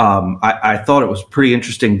 I thought it was pretty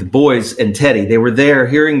interesting. The boys and Teddy, they were there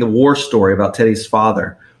hearing the war story about Teddy's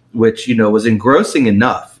father, which, was engrossing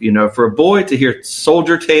enough, for a boy to hear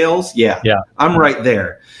soldier tales. Yeah. I'm right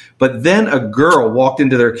there. But then a girl walked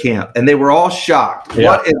into their camp, and they were all shocked. Yeah.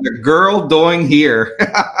 What is a girl doing here?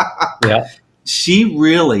 Yeah. She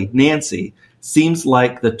really, Nancy, seems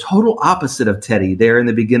like the total opposite of Teddy there in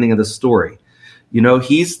the beginning of the story.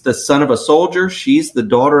 He's the son of a soldier. She's the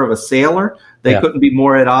daughter of a sailor. They couldn't be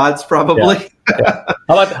more at odds, probably. Yeah.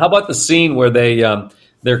 How about the scene where they're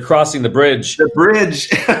crossing the bridge? The bridge.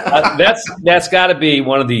 That's got to be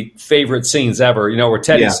one of the favorite scenes ever. Where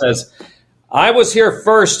Teddy says, "I was here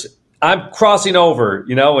first. I'm crossing over."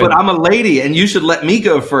 But I'm a lady, and you should let me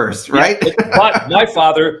go first, right? But my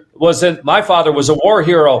father was a war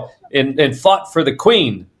hero and fought for the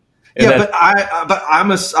Queen. But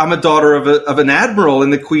I'm a daughter of an admiral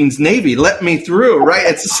in the Queen's Navy. Let me through, right?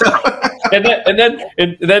 It's so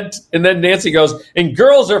and then Nancy goes, and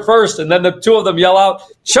girls are first, and then the two of them yell out,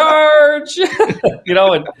 "Charge!"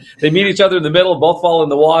 And they meet each other in the middle, both fall in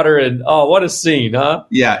the water, and oh, what a scene, huh?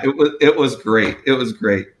 Yeah, it was great. It was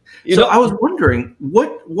great. So I was wondering,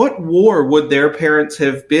 what war would their parents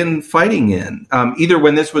have been fighting in, either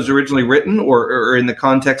when this was originally written or in the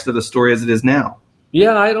context of the story as it is now?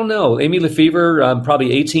 Yeah, I don't know. Amy Lefevre, probably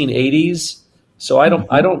 1880s. So I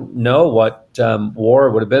don't know what war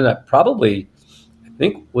would have been. Probably, I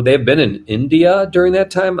think, would they have been in India during that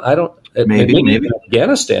time? I don't. Maybe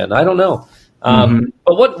Afghanistan. I don't know.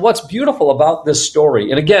 But what's beautiful about this story,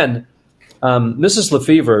 and again, Mrs.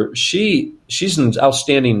 Lefevre, she's an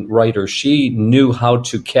outstanding writer. She knew how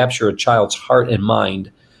to capture a child's heart and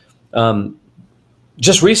mind.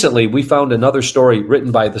 Just recently, we found another story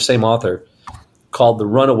written by the same author called The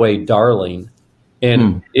Runaway Darling.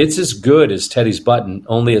 And it's as good as Teddy's Button,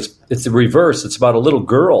 only it's the reverse. It's about a little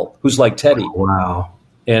girl who's like Teddy. Wow.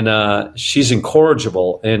 And she's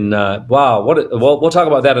incorrigible. And wow, we'll talk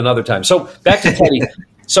about that another time. So back to Teddy.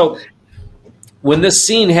 So when this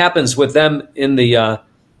scene happens with them in the,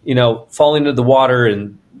 falling into the water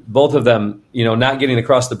and both of them, not getting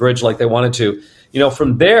across the bridge like they wanted to,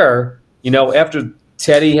 from there, after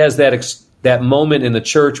Teddy has that moment in the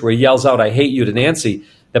church where he yells out, "I hate you" to Nancy,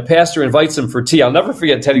 the pastor invites him for tea. I'll never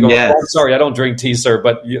forget Teddy going, "Oh, I'm sorry, I don't drink tea, sir,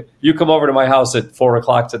 but you come over to my house at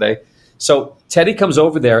 4:00 today." So Teddy comes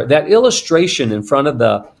over there. That illustration in front of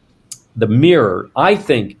the mirror, I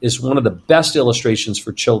think, is one of the best illustrations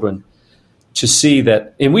for children to see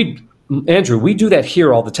that. And Andrew, we do that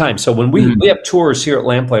here all the time. So when we have tours here at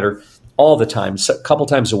Lamplighter all the time, a couple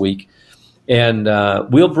times a week, and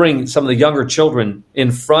we'll bring some of the younger children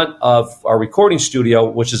in front of our recording studio,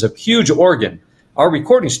 which is a huge organ. Our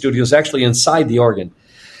recording studio is actually inside the organ.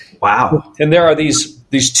 Wow. And there are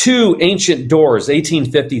these two ancient doors,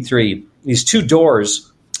 1853, these two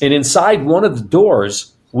doors. And inside one of the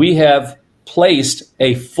doors, we have placed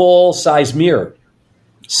a full-size mirror.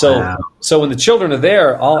 So when the children are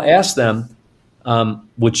there, I'll ask them,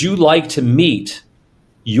 would you like to meet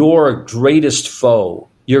your greatest foe,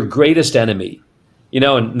 your greatest enemy?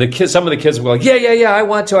 And some of the kids will go like, yeah, I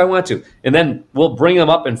want to. And then we'll bring them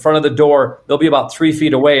up in front of the door. They'll be about 3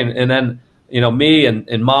 feet away. And then, me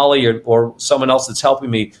and Molly or someone else that's helping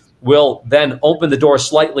me will then open the door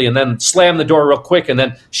slightly and then slam the door real quick and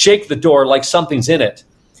then shake the door like something's in it,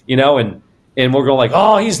 and we're going like,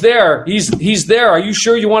 "Oh, he's there. He's there. Are you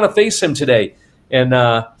sure you want to face him today?" And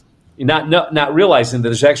not realizing that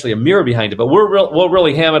there's actually a mirror behind it, but we'll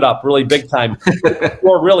really ham it up really big time.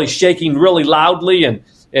 We're really shaking really loudly,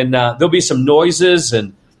 and there'll be some noises,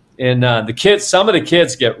 and some of the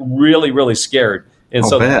kids get really, really scared. And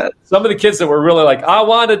some of the kids that were really like, I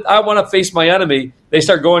want to face my enemy, they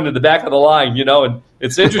start going to the back of the line, and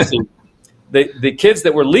it's interesting. The kids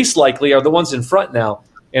that were least likely are the ones in front now,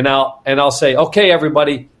 and I'll say, "Okay,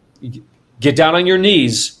 everybody, get down on your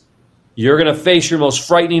knees. You're going to face your most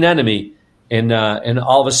frightening enemy." And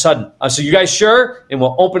all of a sudden, so you guys sure? And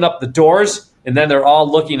we'll open up the doors, and then they're all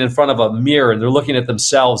looking in front of a mirror, and they're looking at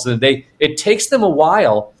themselves. And it takes them a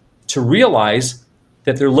while to realize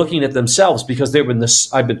that they're looking at themselves because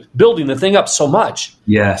I've been building the thing up so much.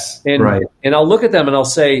 Yes, right. And I'll look at them and I'll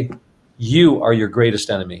say, "You are your greatest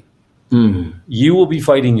enemy. You will be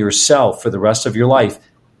fighting yourself for the rest of your life.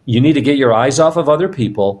 You need to get your eyes off of other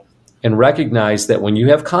people and recognize that when you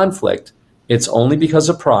have conflict, it's only because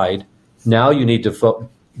of pride. Now you need to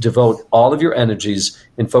devote all of your energies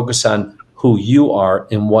and focus on who you are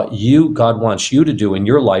and what God wants you to do in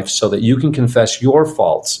your life so that you can confess your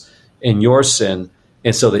faults and your sin,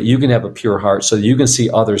 and so that you can have a pure heart, so that you can see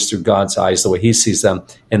others through God's eyes the way he sees them,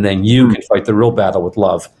 and then you can fight the real battle with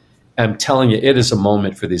love." I'm telling you, it is a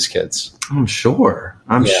moment for these kids. I'm sure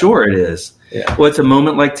it is. Yeah. Well, it's a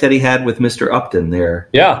moment like Teddy had with Mr. Upton there.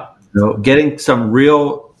 Yeah. Getting some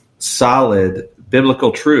real solid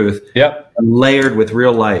biblical truth layered with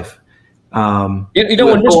real life. When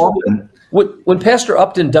Pastor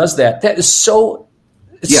Upton does that is so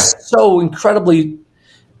incredibly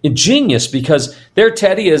ingenious, because there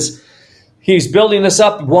Teddy is, he's building this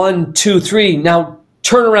up, 1, 2, 3. Now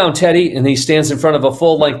turn around, Teddy. And he stands in front of a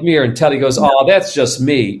full-length mirror, and Teddy goes, "Oh, that's just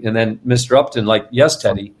me." And then Mr. Upton, like, "Yes,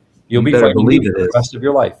 Teddy, you'll be fighting me for the rest of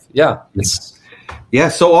your life." Yeah.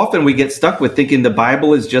 So often we get stuck with thinking the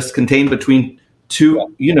Bible is just contained between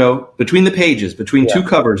between the pages, between two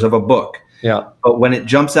covers of a book. Yeah. But when it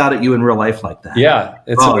jumps out at you in real life like that. Yeah.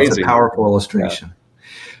 It's amazing. It's a powerful illustration. Yeah.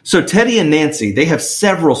 So Teddy and Nancy, they have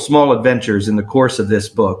several small adventures in the course of this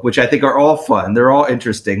book, which I think are all fun. They're all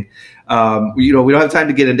interesting. We don't have time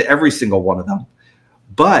to get into every single one of them.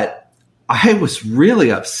 But I was really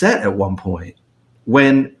upset at one point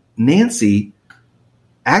when Nancy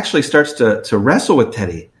actually starts to wrestle with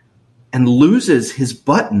Teddy and loses his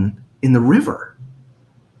button in the river.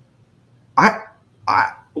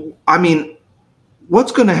 I mean,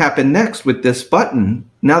 what's going to happen next with this button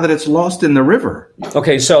now that it's lost in the river?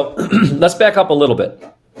 Okay, so let's back up a little bit.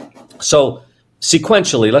 So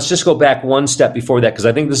sequentially, let's just go back one step before that, because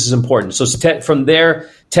I think this is important. So from there,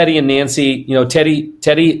 Teddy and Nancy,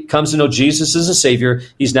 Teddy comes to know Jesus as a savior.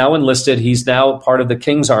 He's now enlisted. He's now part of the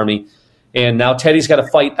king's army. And now Teddy's got to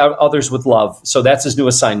fight others with love. So that's his new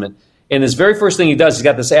assignment. And his very first thing he does, he's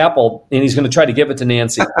got this apple, and he's going to try to give it to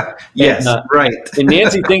Nancy. Yes, right. And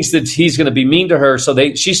Nancy thinks that he's going to be mean to her, so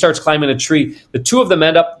she starts climbing a tree. The two of them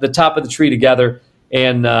end up at the top of the tree together,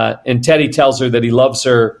 and Teddy tells her that he loves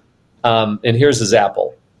her, and here's his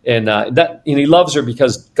apple. And he loves her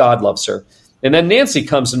because God loves her. And then Nancy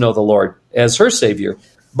comes to know the Lord as her Savior.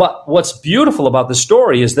 But what's beautiful about the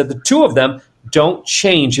story is that the two of them don't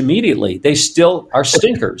change immediately. They still are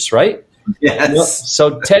stinkers, right? Yes.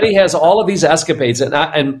 So Teddy has all of these escapades,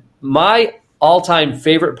 and my all-time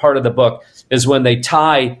favorite part of the book is when they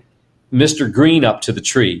tie Mr. Green up to the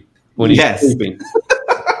tree when he's sleeping.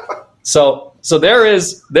 So there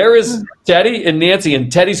is Teddy and Nancy,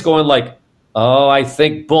 and Teddy's going like, "Oh, I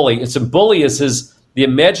think Bully." And so Bully is the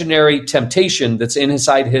imaginary temptation that's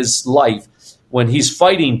inside his life. When he's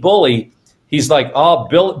fighting Bully, he's like, "Oh,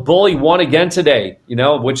 Bully won again today,"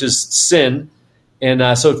 which is sin.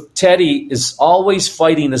 And so Teddy is always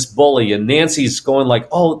fighting this Bully, and Nancy's going like,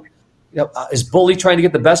 "Oh, is Bully trying to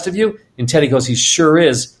get the best of you?" And Teddy goes, "He sure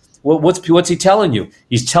is." Well, what's he telling you?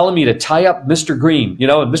 He's telling me to tie up Mr. Green,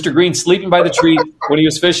 and Mr. Green's sleeping by the tree when he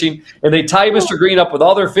was fishing, and they tie Mr. Green up with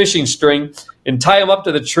all their fishing string and tie him up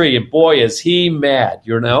to the tree, and boy, is he mad,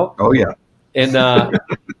 Oh, yeah. And,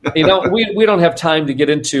 we don't have time to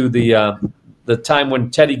get into the time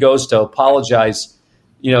when Teddy goes to apologize,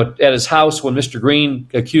 at his house when Mr. Green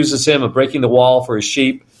accuses him of breaking the wall for his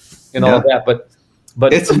sheep and all of that.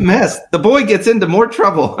 But it's a mess. The boy gets into more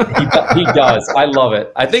trouble. he does. I love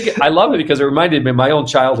it. I love it because it reminded me of my own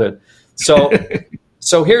childhood. So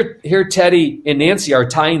here Teddy and Nancy are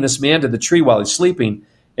tying this man to the tree while he's sleeping.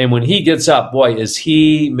 And when he gets up, boy, is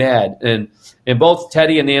he mad. And both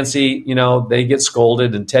Teddy and Nancy, they get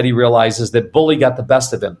scolded, and Teddy realizes that Bully got the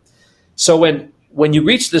best of him. So when you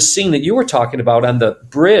reach this scene that you were talking about on the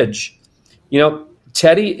bridge,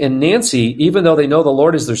 Teddy and Nancy, even though they know the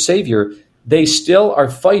Lord is their Savior, they still are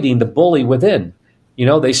fighting the bully within.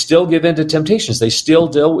 They still give in to temptations. They still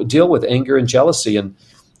deal with anger and jealousy and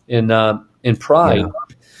pride.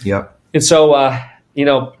 Yeah. And so,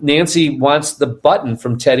 Nancy wants the button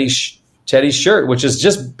from Teddy's shirt, which is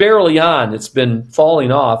just barely on. It's been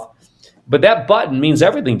falling off. But that button means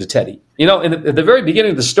everything to Teddy. At the very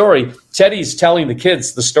beginning of the story, Teddy's telling the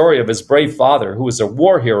kids the story of his brave father, who was a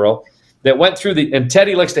war hero that went through and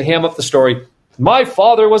Teddy likes to ham up the story. My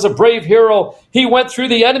father was a brave hero. He went through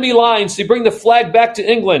the enemy lines to bring the flag back to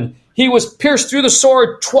England. He was pierced through the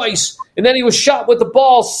sword twice, and then he was shot with the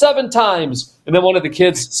ball 7 times. And then one of the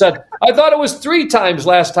kids said, I thought it was 3 times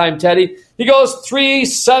last time, Teddy. He goes, 3,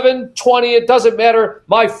 7, 20, it doesn't matter.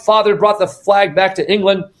 My father brought the flag back to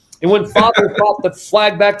England. And when father brought the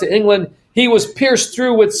flag back to England, he was pierced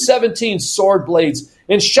through with 17 sword blades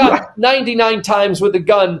and shot 99 times with a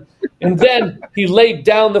gun. And then he laid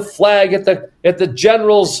down the flag at the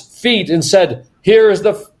general's feet and said, Here's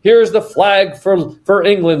the flag for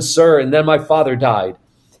England, sir. And then my father died.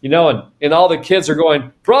 And all the kids are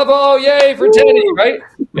going, bravo, yay for Teddy, right?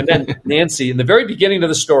 And then Nancy, in the very beginning of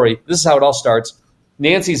the story, this is how it all starts.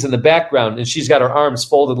 Nancy's in the background, and she's got her arms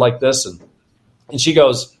folded like this. And she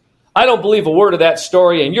goes, I don't believe a word of that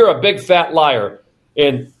story, and you're a big fat liar.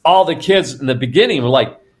 And all the kids in the beginning were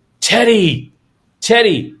like, Teddy,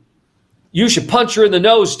 you should punch her in the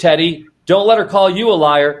nose, Teddy. Don't let her call you a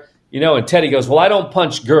liar. And Teddy goes, well, I don't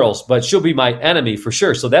punch girls, but she'll be my enemy for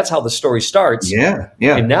sure. So that's how the story starts. Yeah.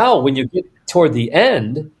 And now when you get toward the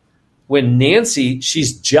end, when Nancy,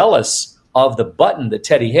 she's jealous of the button that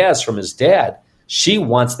Teddy has from his dad. She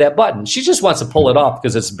wants that button. She just wants to pull it off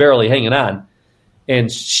because it's barely hanging on. And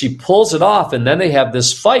she pulls it off, and then they have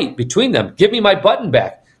this fight between them. Give me my button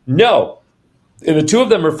back. No. And the two of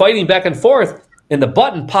them are fighting back and forth, and the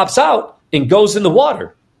button pops out and goes in the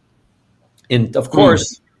water. And, of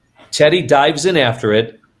course, Teddy dives in after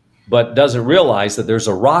it, but doesn't realize that there's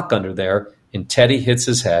a rock under there, and Teddy hits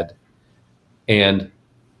his head. And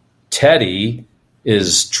Teddy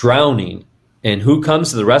is drowning. And who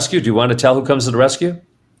comes to the rescue? Do you want to tell who comes to the rescue?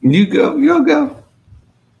 You go.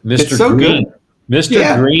 Mr. So Green. Good.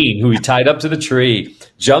 Mr. Green, who he tied up to the tree,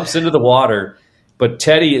 jumps into the water. but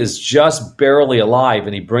Teddy is just barely alive,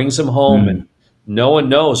 and he brings him home, and no one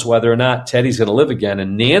knows whether or not Teddy's going to live again.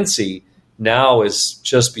 And Nancy now is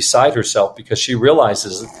just beside herself because she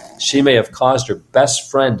realizes she may have caused her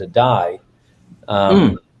best friend to die.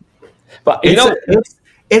 But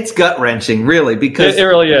it's gut-wrenching, really, because it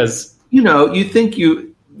really is. You think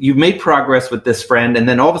you've made progress with this friend, and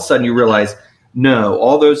then all of a sudden you realize, no,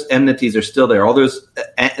 all those enmities are still there. All those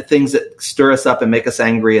things that stir us up and make us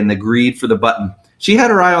angry, and the greed for the button. She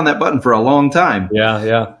had her eye on that button for a long time.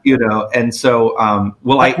 Yeah. And so, I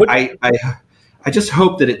just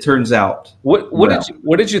hope that it turns out.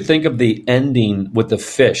 What did you think of the ending with the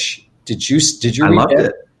fish? Did you read loved that?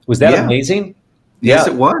 it. Was that amazing? Yes,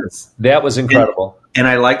 it was. That was incredible. And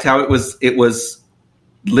I liked how it was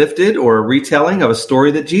lifted, or a retelling of a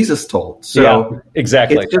story that Jesus told. So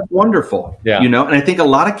exactly. It's just wonderful. Yeah. And I think a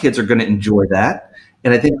lot of kids are going to enjoy that.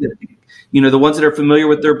 And I think that, the ones that are familiar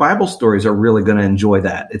with their Bible stories are really going to enjoy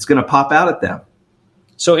that. It's going to pop out at them.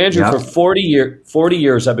 So, Andrew, for 40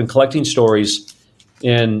 years, I've been collecting stories,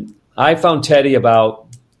 and I found Teddy about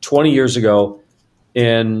 20 years ago.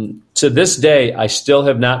 And to this day, I still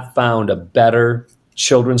have not found a better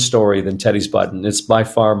children's story than Teddy's Button. It's by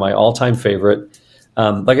far my all-time favorite.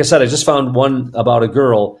 Like I said, I just found one about a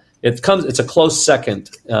girl. It's a close second,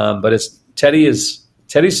 but Teddy's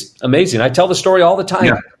amazing. I tell the story all the time.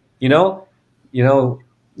 Yeah.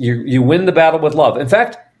 You win the battle with love. In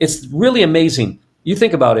fact, it's really amazing. You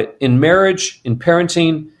think about it, in marriage, in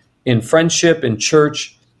parenting, in friendship, in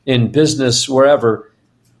church, in business, wherever,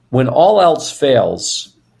 when all else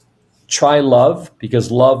fails, try love,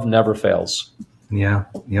 because love never fails. Yeah,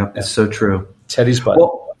 it's so true. Teddy's Button.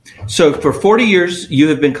 Well, so for 40 years, you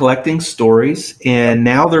have been collecting stories, and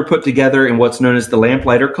now they're put together in what's known as the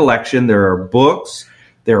Lamplighter Collection. There are books,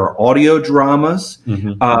 there are audio dramas.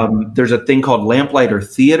 Mm-hmm. There's a thing called Lamplighter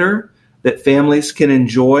Theater that families can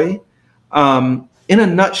enjoy. In a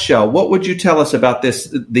nutshell, what would you tell us about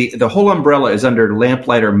this? The whole umbrella is under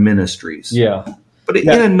Lamplighter Ministries. Yeah. But in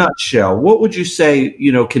a nutshell, what would you say,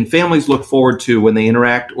 can families look forward to when they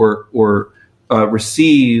interact or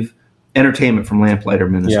receive entertainment from Lamplighter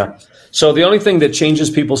Ministries? Yeah. So the only thing that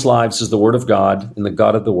changes people's lives is the Word of God and the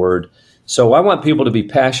God of the Word. So I want people to be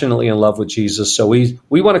passionately in love with Jesus. So we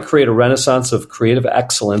want to create a renaissance of creative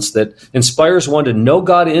excellence that inspires one to know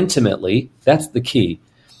God intimately. That's the key.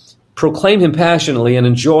 Proclaim him passionately and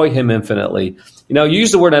enjoy him infinitely. You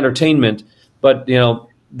use the word entertainment, but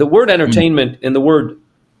the word entertainment and the word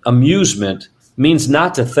amusement means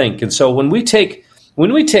not to think. And so when we take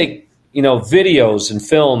videos and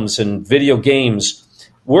films and video games,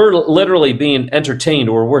 we're literally being entertained,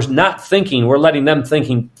 or we're not thinking. We're letting them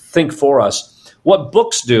think for us. What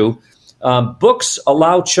books do, books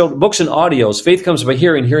allow children, books and audios, faith comes by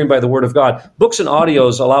hearing, hearing by the word of God. Books and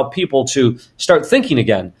audios allow people to start thinking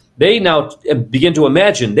again. They now begin to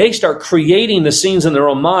imagine. They start creating the scenes in their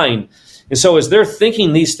own mind. And so as they're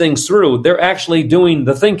thinking these things through, they're actually doing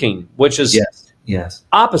the thinking, which is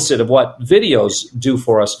opposite of what videos do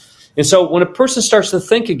for us. And so when a person starts to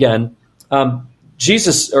think again,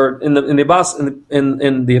 Jesus, or in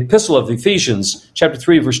the epistle of Ephesians, chapter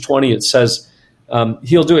 3, verse 20, it says,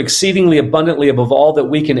 he'll do exceedingly abundantly above all that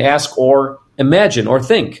we can ask or imagine or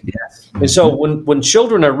think. Yes. And so when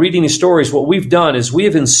children are reading these stories, what we've done is we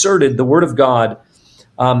have inserted the Word of God.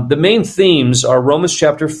 The main themes are Romans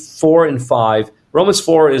chapter 4 and 5. Romans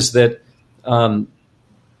 4 is that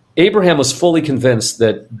Abraham was fully convinced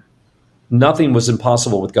that nothing was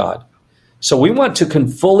impossible with God. So we want to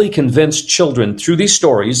fully convince children through these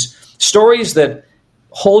stories that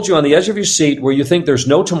hold you on the edge of your seat, where you think there's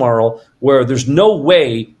no tomorrow, where there's no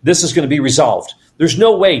way this is going to be resolved. There's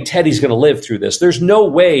no way Teddy's going to live through this. There's no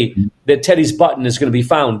way that Teddy's Button is going to be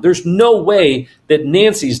found. There's no way that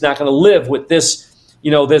Nancy's not going to live with this,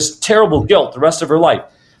 this terrible guilt the rest of her life.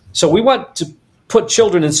 So we want to put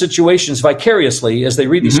children in situations vicariously as they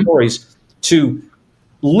read these stories to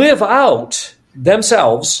live out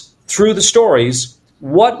themselves through the stories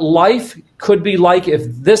what life could be like if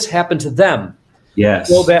this happened to them. Yes.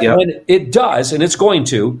 So that when it does, and it's going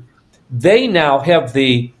to, they now have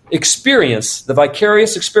the experience, the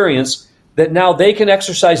vicarious experience, that now they can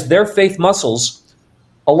exercise their faith muscles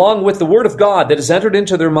along with the Word of God that has entered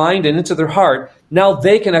into their mind and into their heart. Now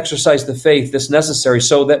they can exercise the faith that's necessary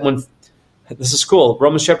so that when, this is cool,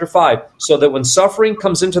 Romans chapter 5, so that when suffering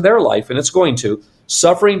comes into their life, and it's going to,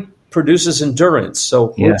 suffering produces endurance.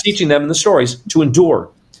 So we're teaching them in the stories to endure.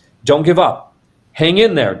 Don't give up. Hang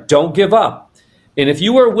in there. Don't give up. And if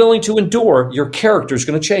you are willing to endure, your character is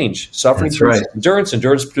going to change. Suffering produces endurance.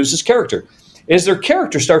 Endurance produces character. As their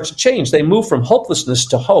character starts to change, they move from hopelessness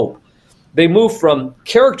to hope. they move from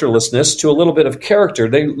characterlessness to a little bit of character.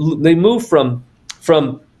 They move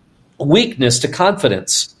from weakness to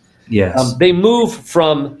confidence. Yes. They move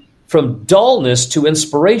from dullness to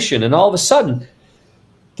inspiration, and all of a sudden,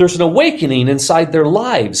 there's an awakening inside their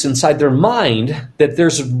lives, inside their mind, that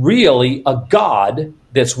there's really a God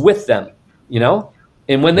that's with them,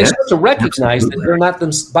 And when they start to recognize that they're not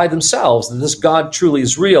by themselves, that this God truly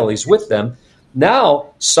is real, he's with them,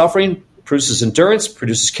 now suffering produces endurance,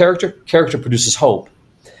 produces character produces hope.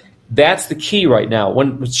 That's the key right now.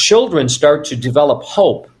 When children start to develop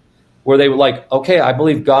hope, where they were like, okay, I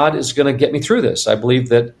believe God is going to get me through this. I believe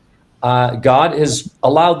that God has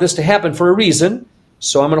allowed this to happen for a reason,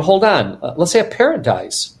 so I'm going to hold on. Let's say a parent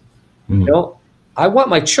dies. I want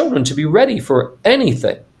my children to be ready for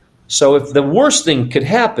anything. So if the worst thing could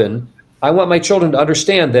happen, I want my children to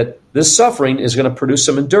understand that this suffering is going to produce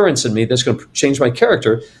some endurance in me, that's going to change my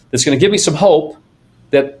character, that's going to give me some hope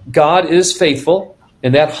that God is faithful,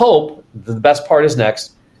 and that hope, the best part is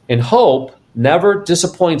next, and hope never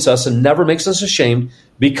disappoints us and never makes us ashamed,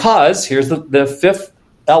 because, here's the fifth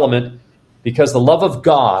element, because the love of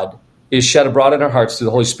God is shed abroad in our hearts through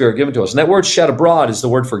the Holy Spirit given to us. And that word shed abroad is the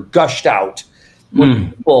word for gushed out.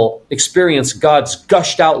 When people experience God's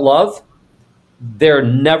gushed out love, they're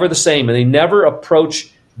never the same, and they never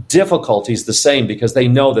approach difficulties the same, because they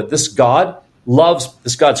know that this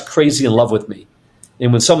God's crazy in love with me.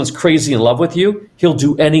 And when someone's crazy in love with you, he'll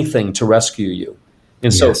do anything to rescue you.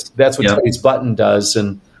 And so that's what Teddy's Button does.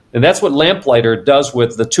 And that's what Lamplighter does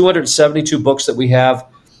with the 272 books that we have.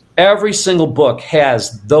 Every single book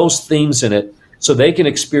has those themes in it, so they can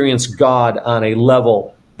experience God on a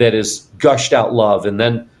level that is gushed out love. And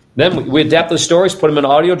then we adapt those stories, put them in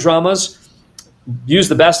audio dramas, use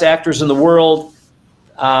the best actors in the world,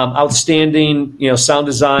 outstanding, sound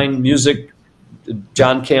design, music,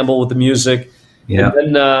 John Campbell with the music. Yeah.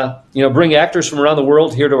 And then, bring actors from around the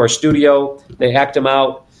world here to our studio. They act them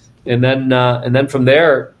out. And then from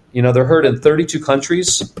there, they're heard in 32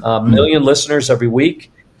 countries, a million listeners every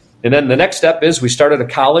week. And then the next step is we started a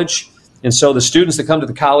college. And so the students that come to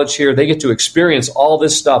the college here, they get to experience all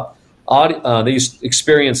this stuff. They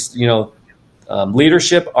experience,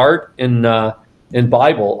 leadership, art, and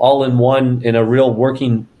Bible all in one, in a real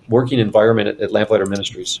working environment at Lamplighter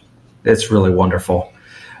Ministries. That's really wonderful.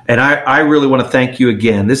 And I really want to thank you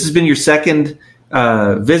again. This has been your second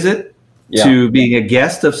visit to being a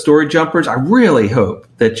guest of Story Jumpers. I really hope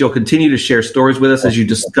that you'll continue to share stories with us as you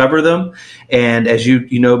discover them, and as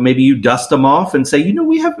maybe you dust them off and say,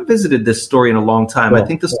 we haven't visited this story in a long time. Cool. I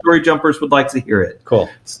think the Story Jumpers would like to hear it. Cool.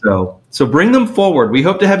 So bring them forward. We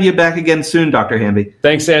hope to have you back again soon, Dr. Hamby.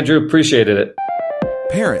 Thanks, Andrew. Appreciated it.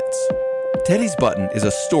 Parents, Teddy's Button is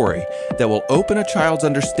a story that will open a child's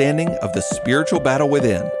understanding of the spiritual battle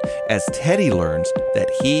within, as Teddy learns that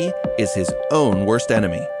he is his own worst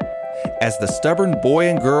enemy. As the stubborn boy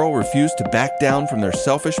and girl refuse to back down from their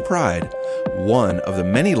selfish pride, one of the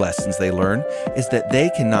many lessons they learn is that they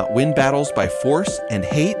cannot win battles by force and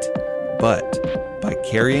hate, but by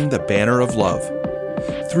carrying the banner of love.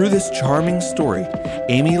 Through this charming story,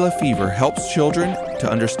 Amy Lefevre helps children to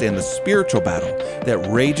understand the spiritual battle that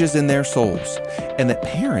rages in their souls, and that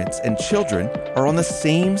parents and children are on the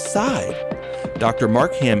same side. Dr.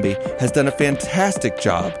 Mark Hamby has done a fantastic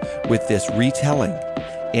job with this retelling,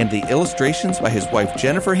 and the illustrations by his wife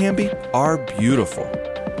Jennifer Hamby are beautiful.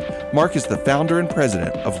 Mark is the founder and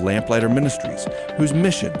president of Lamplighter Ministries, whose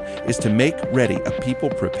mission is to make ready a people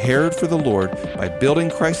prepared for the Lord by building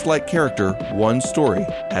Christ-like character one story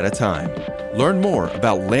at a time. Learn more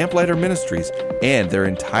about Lamplighter Ministries and their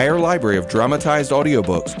entire library of dramatized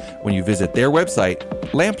audiobooks when you visit their website,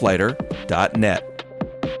 lamplighter.net.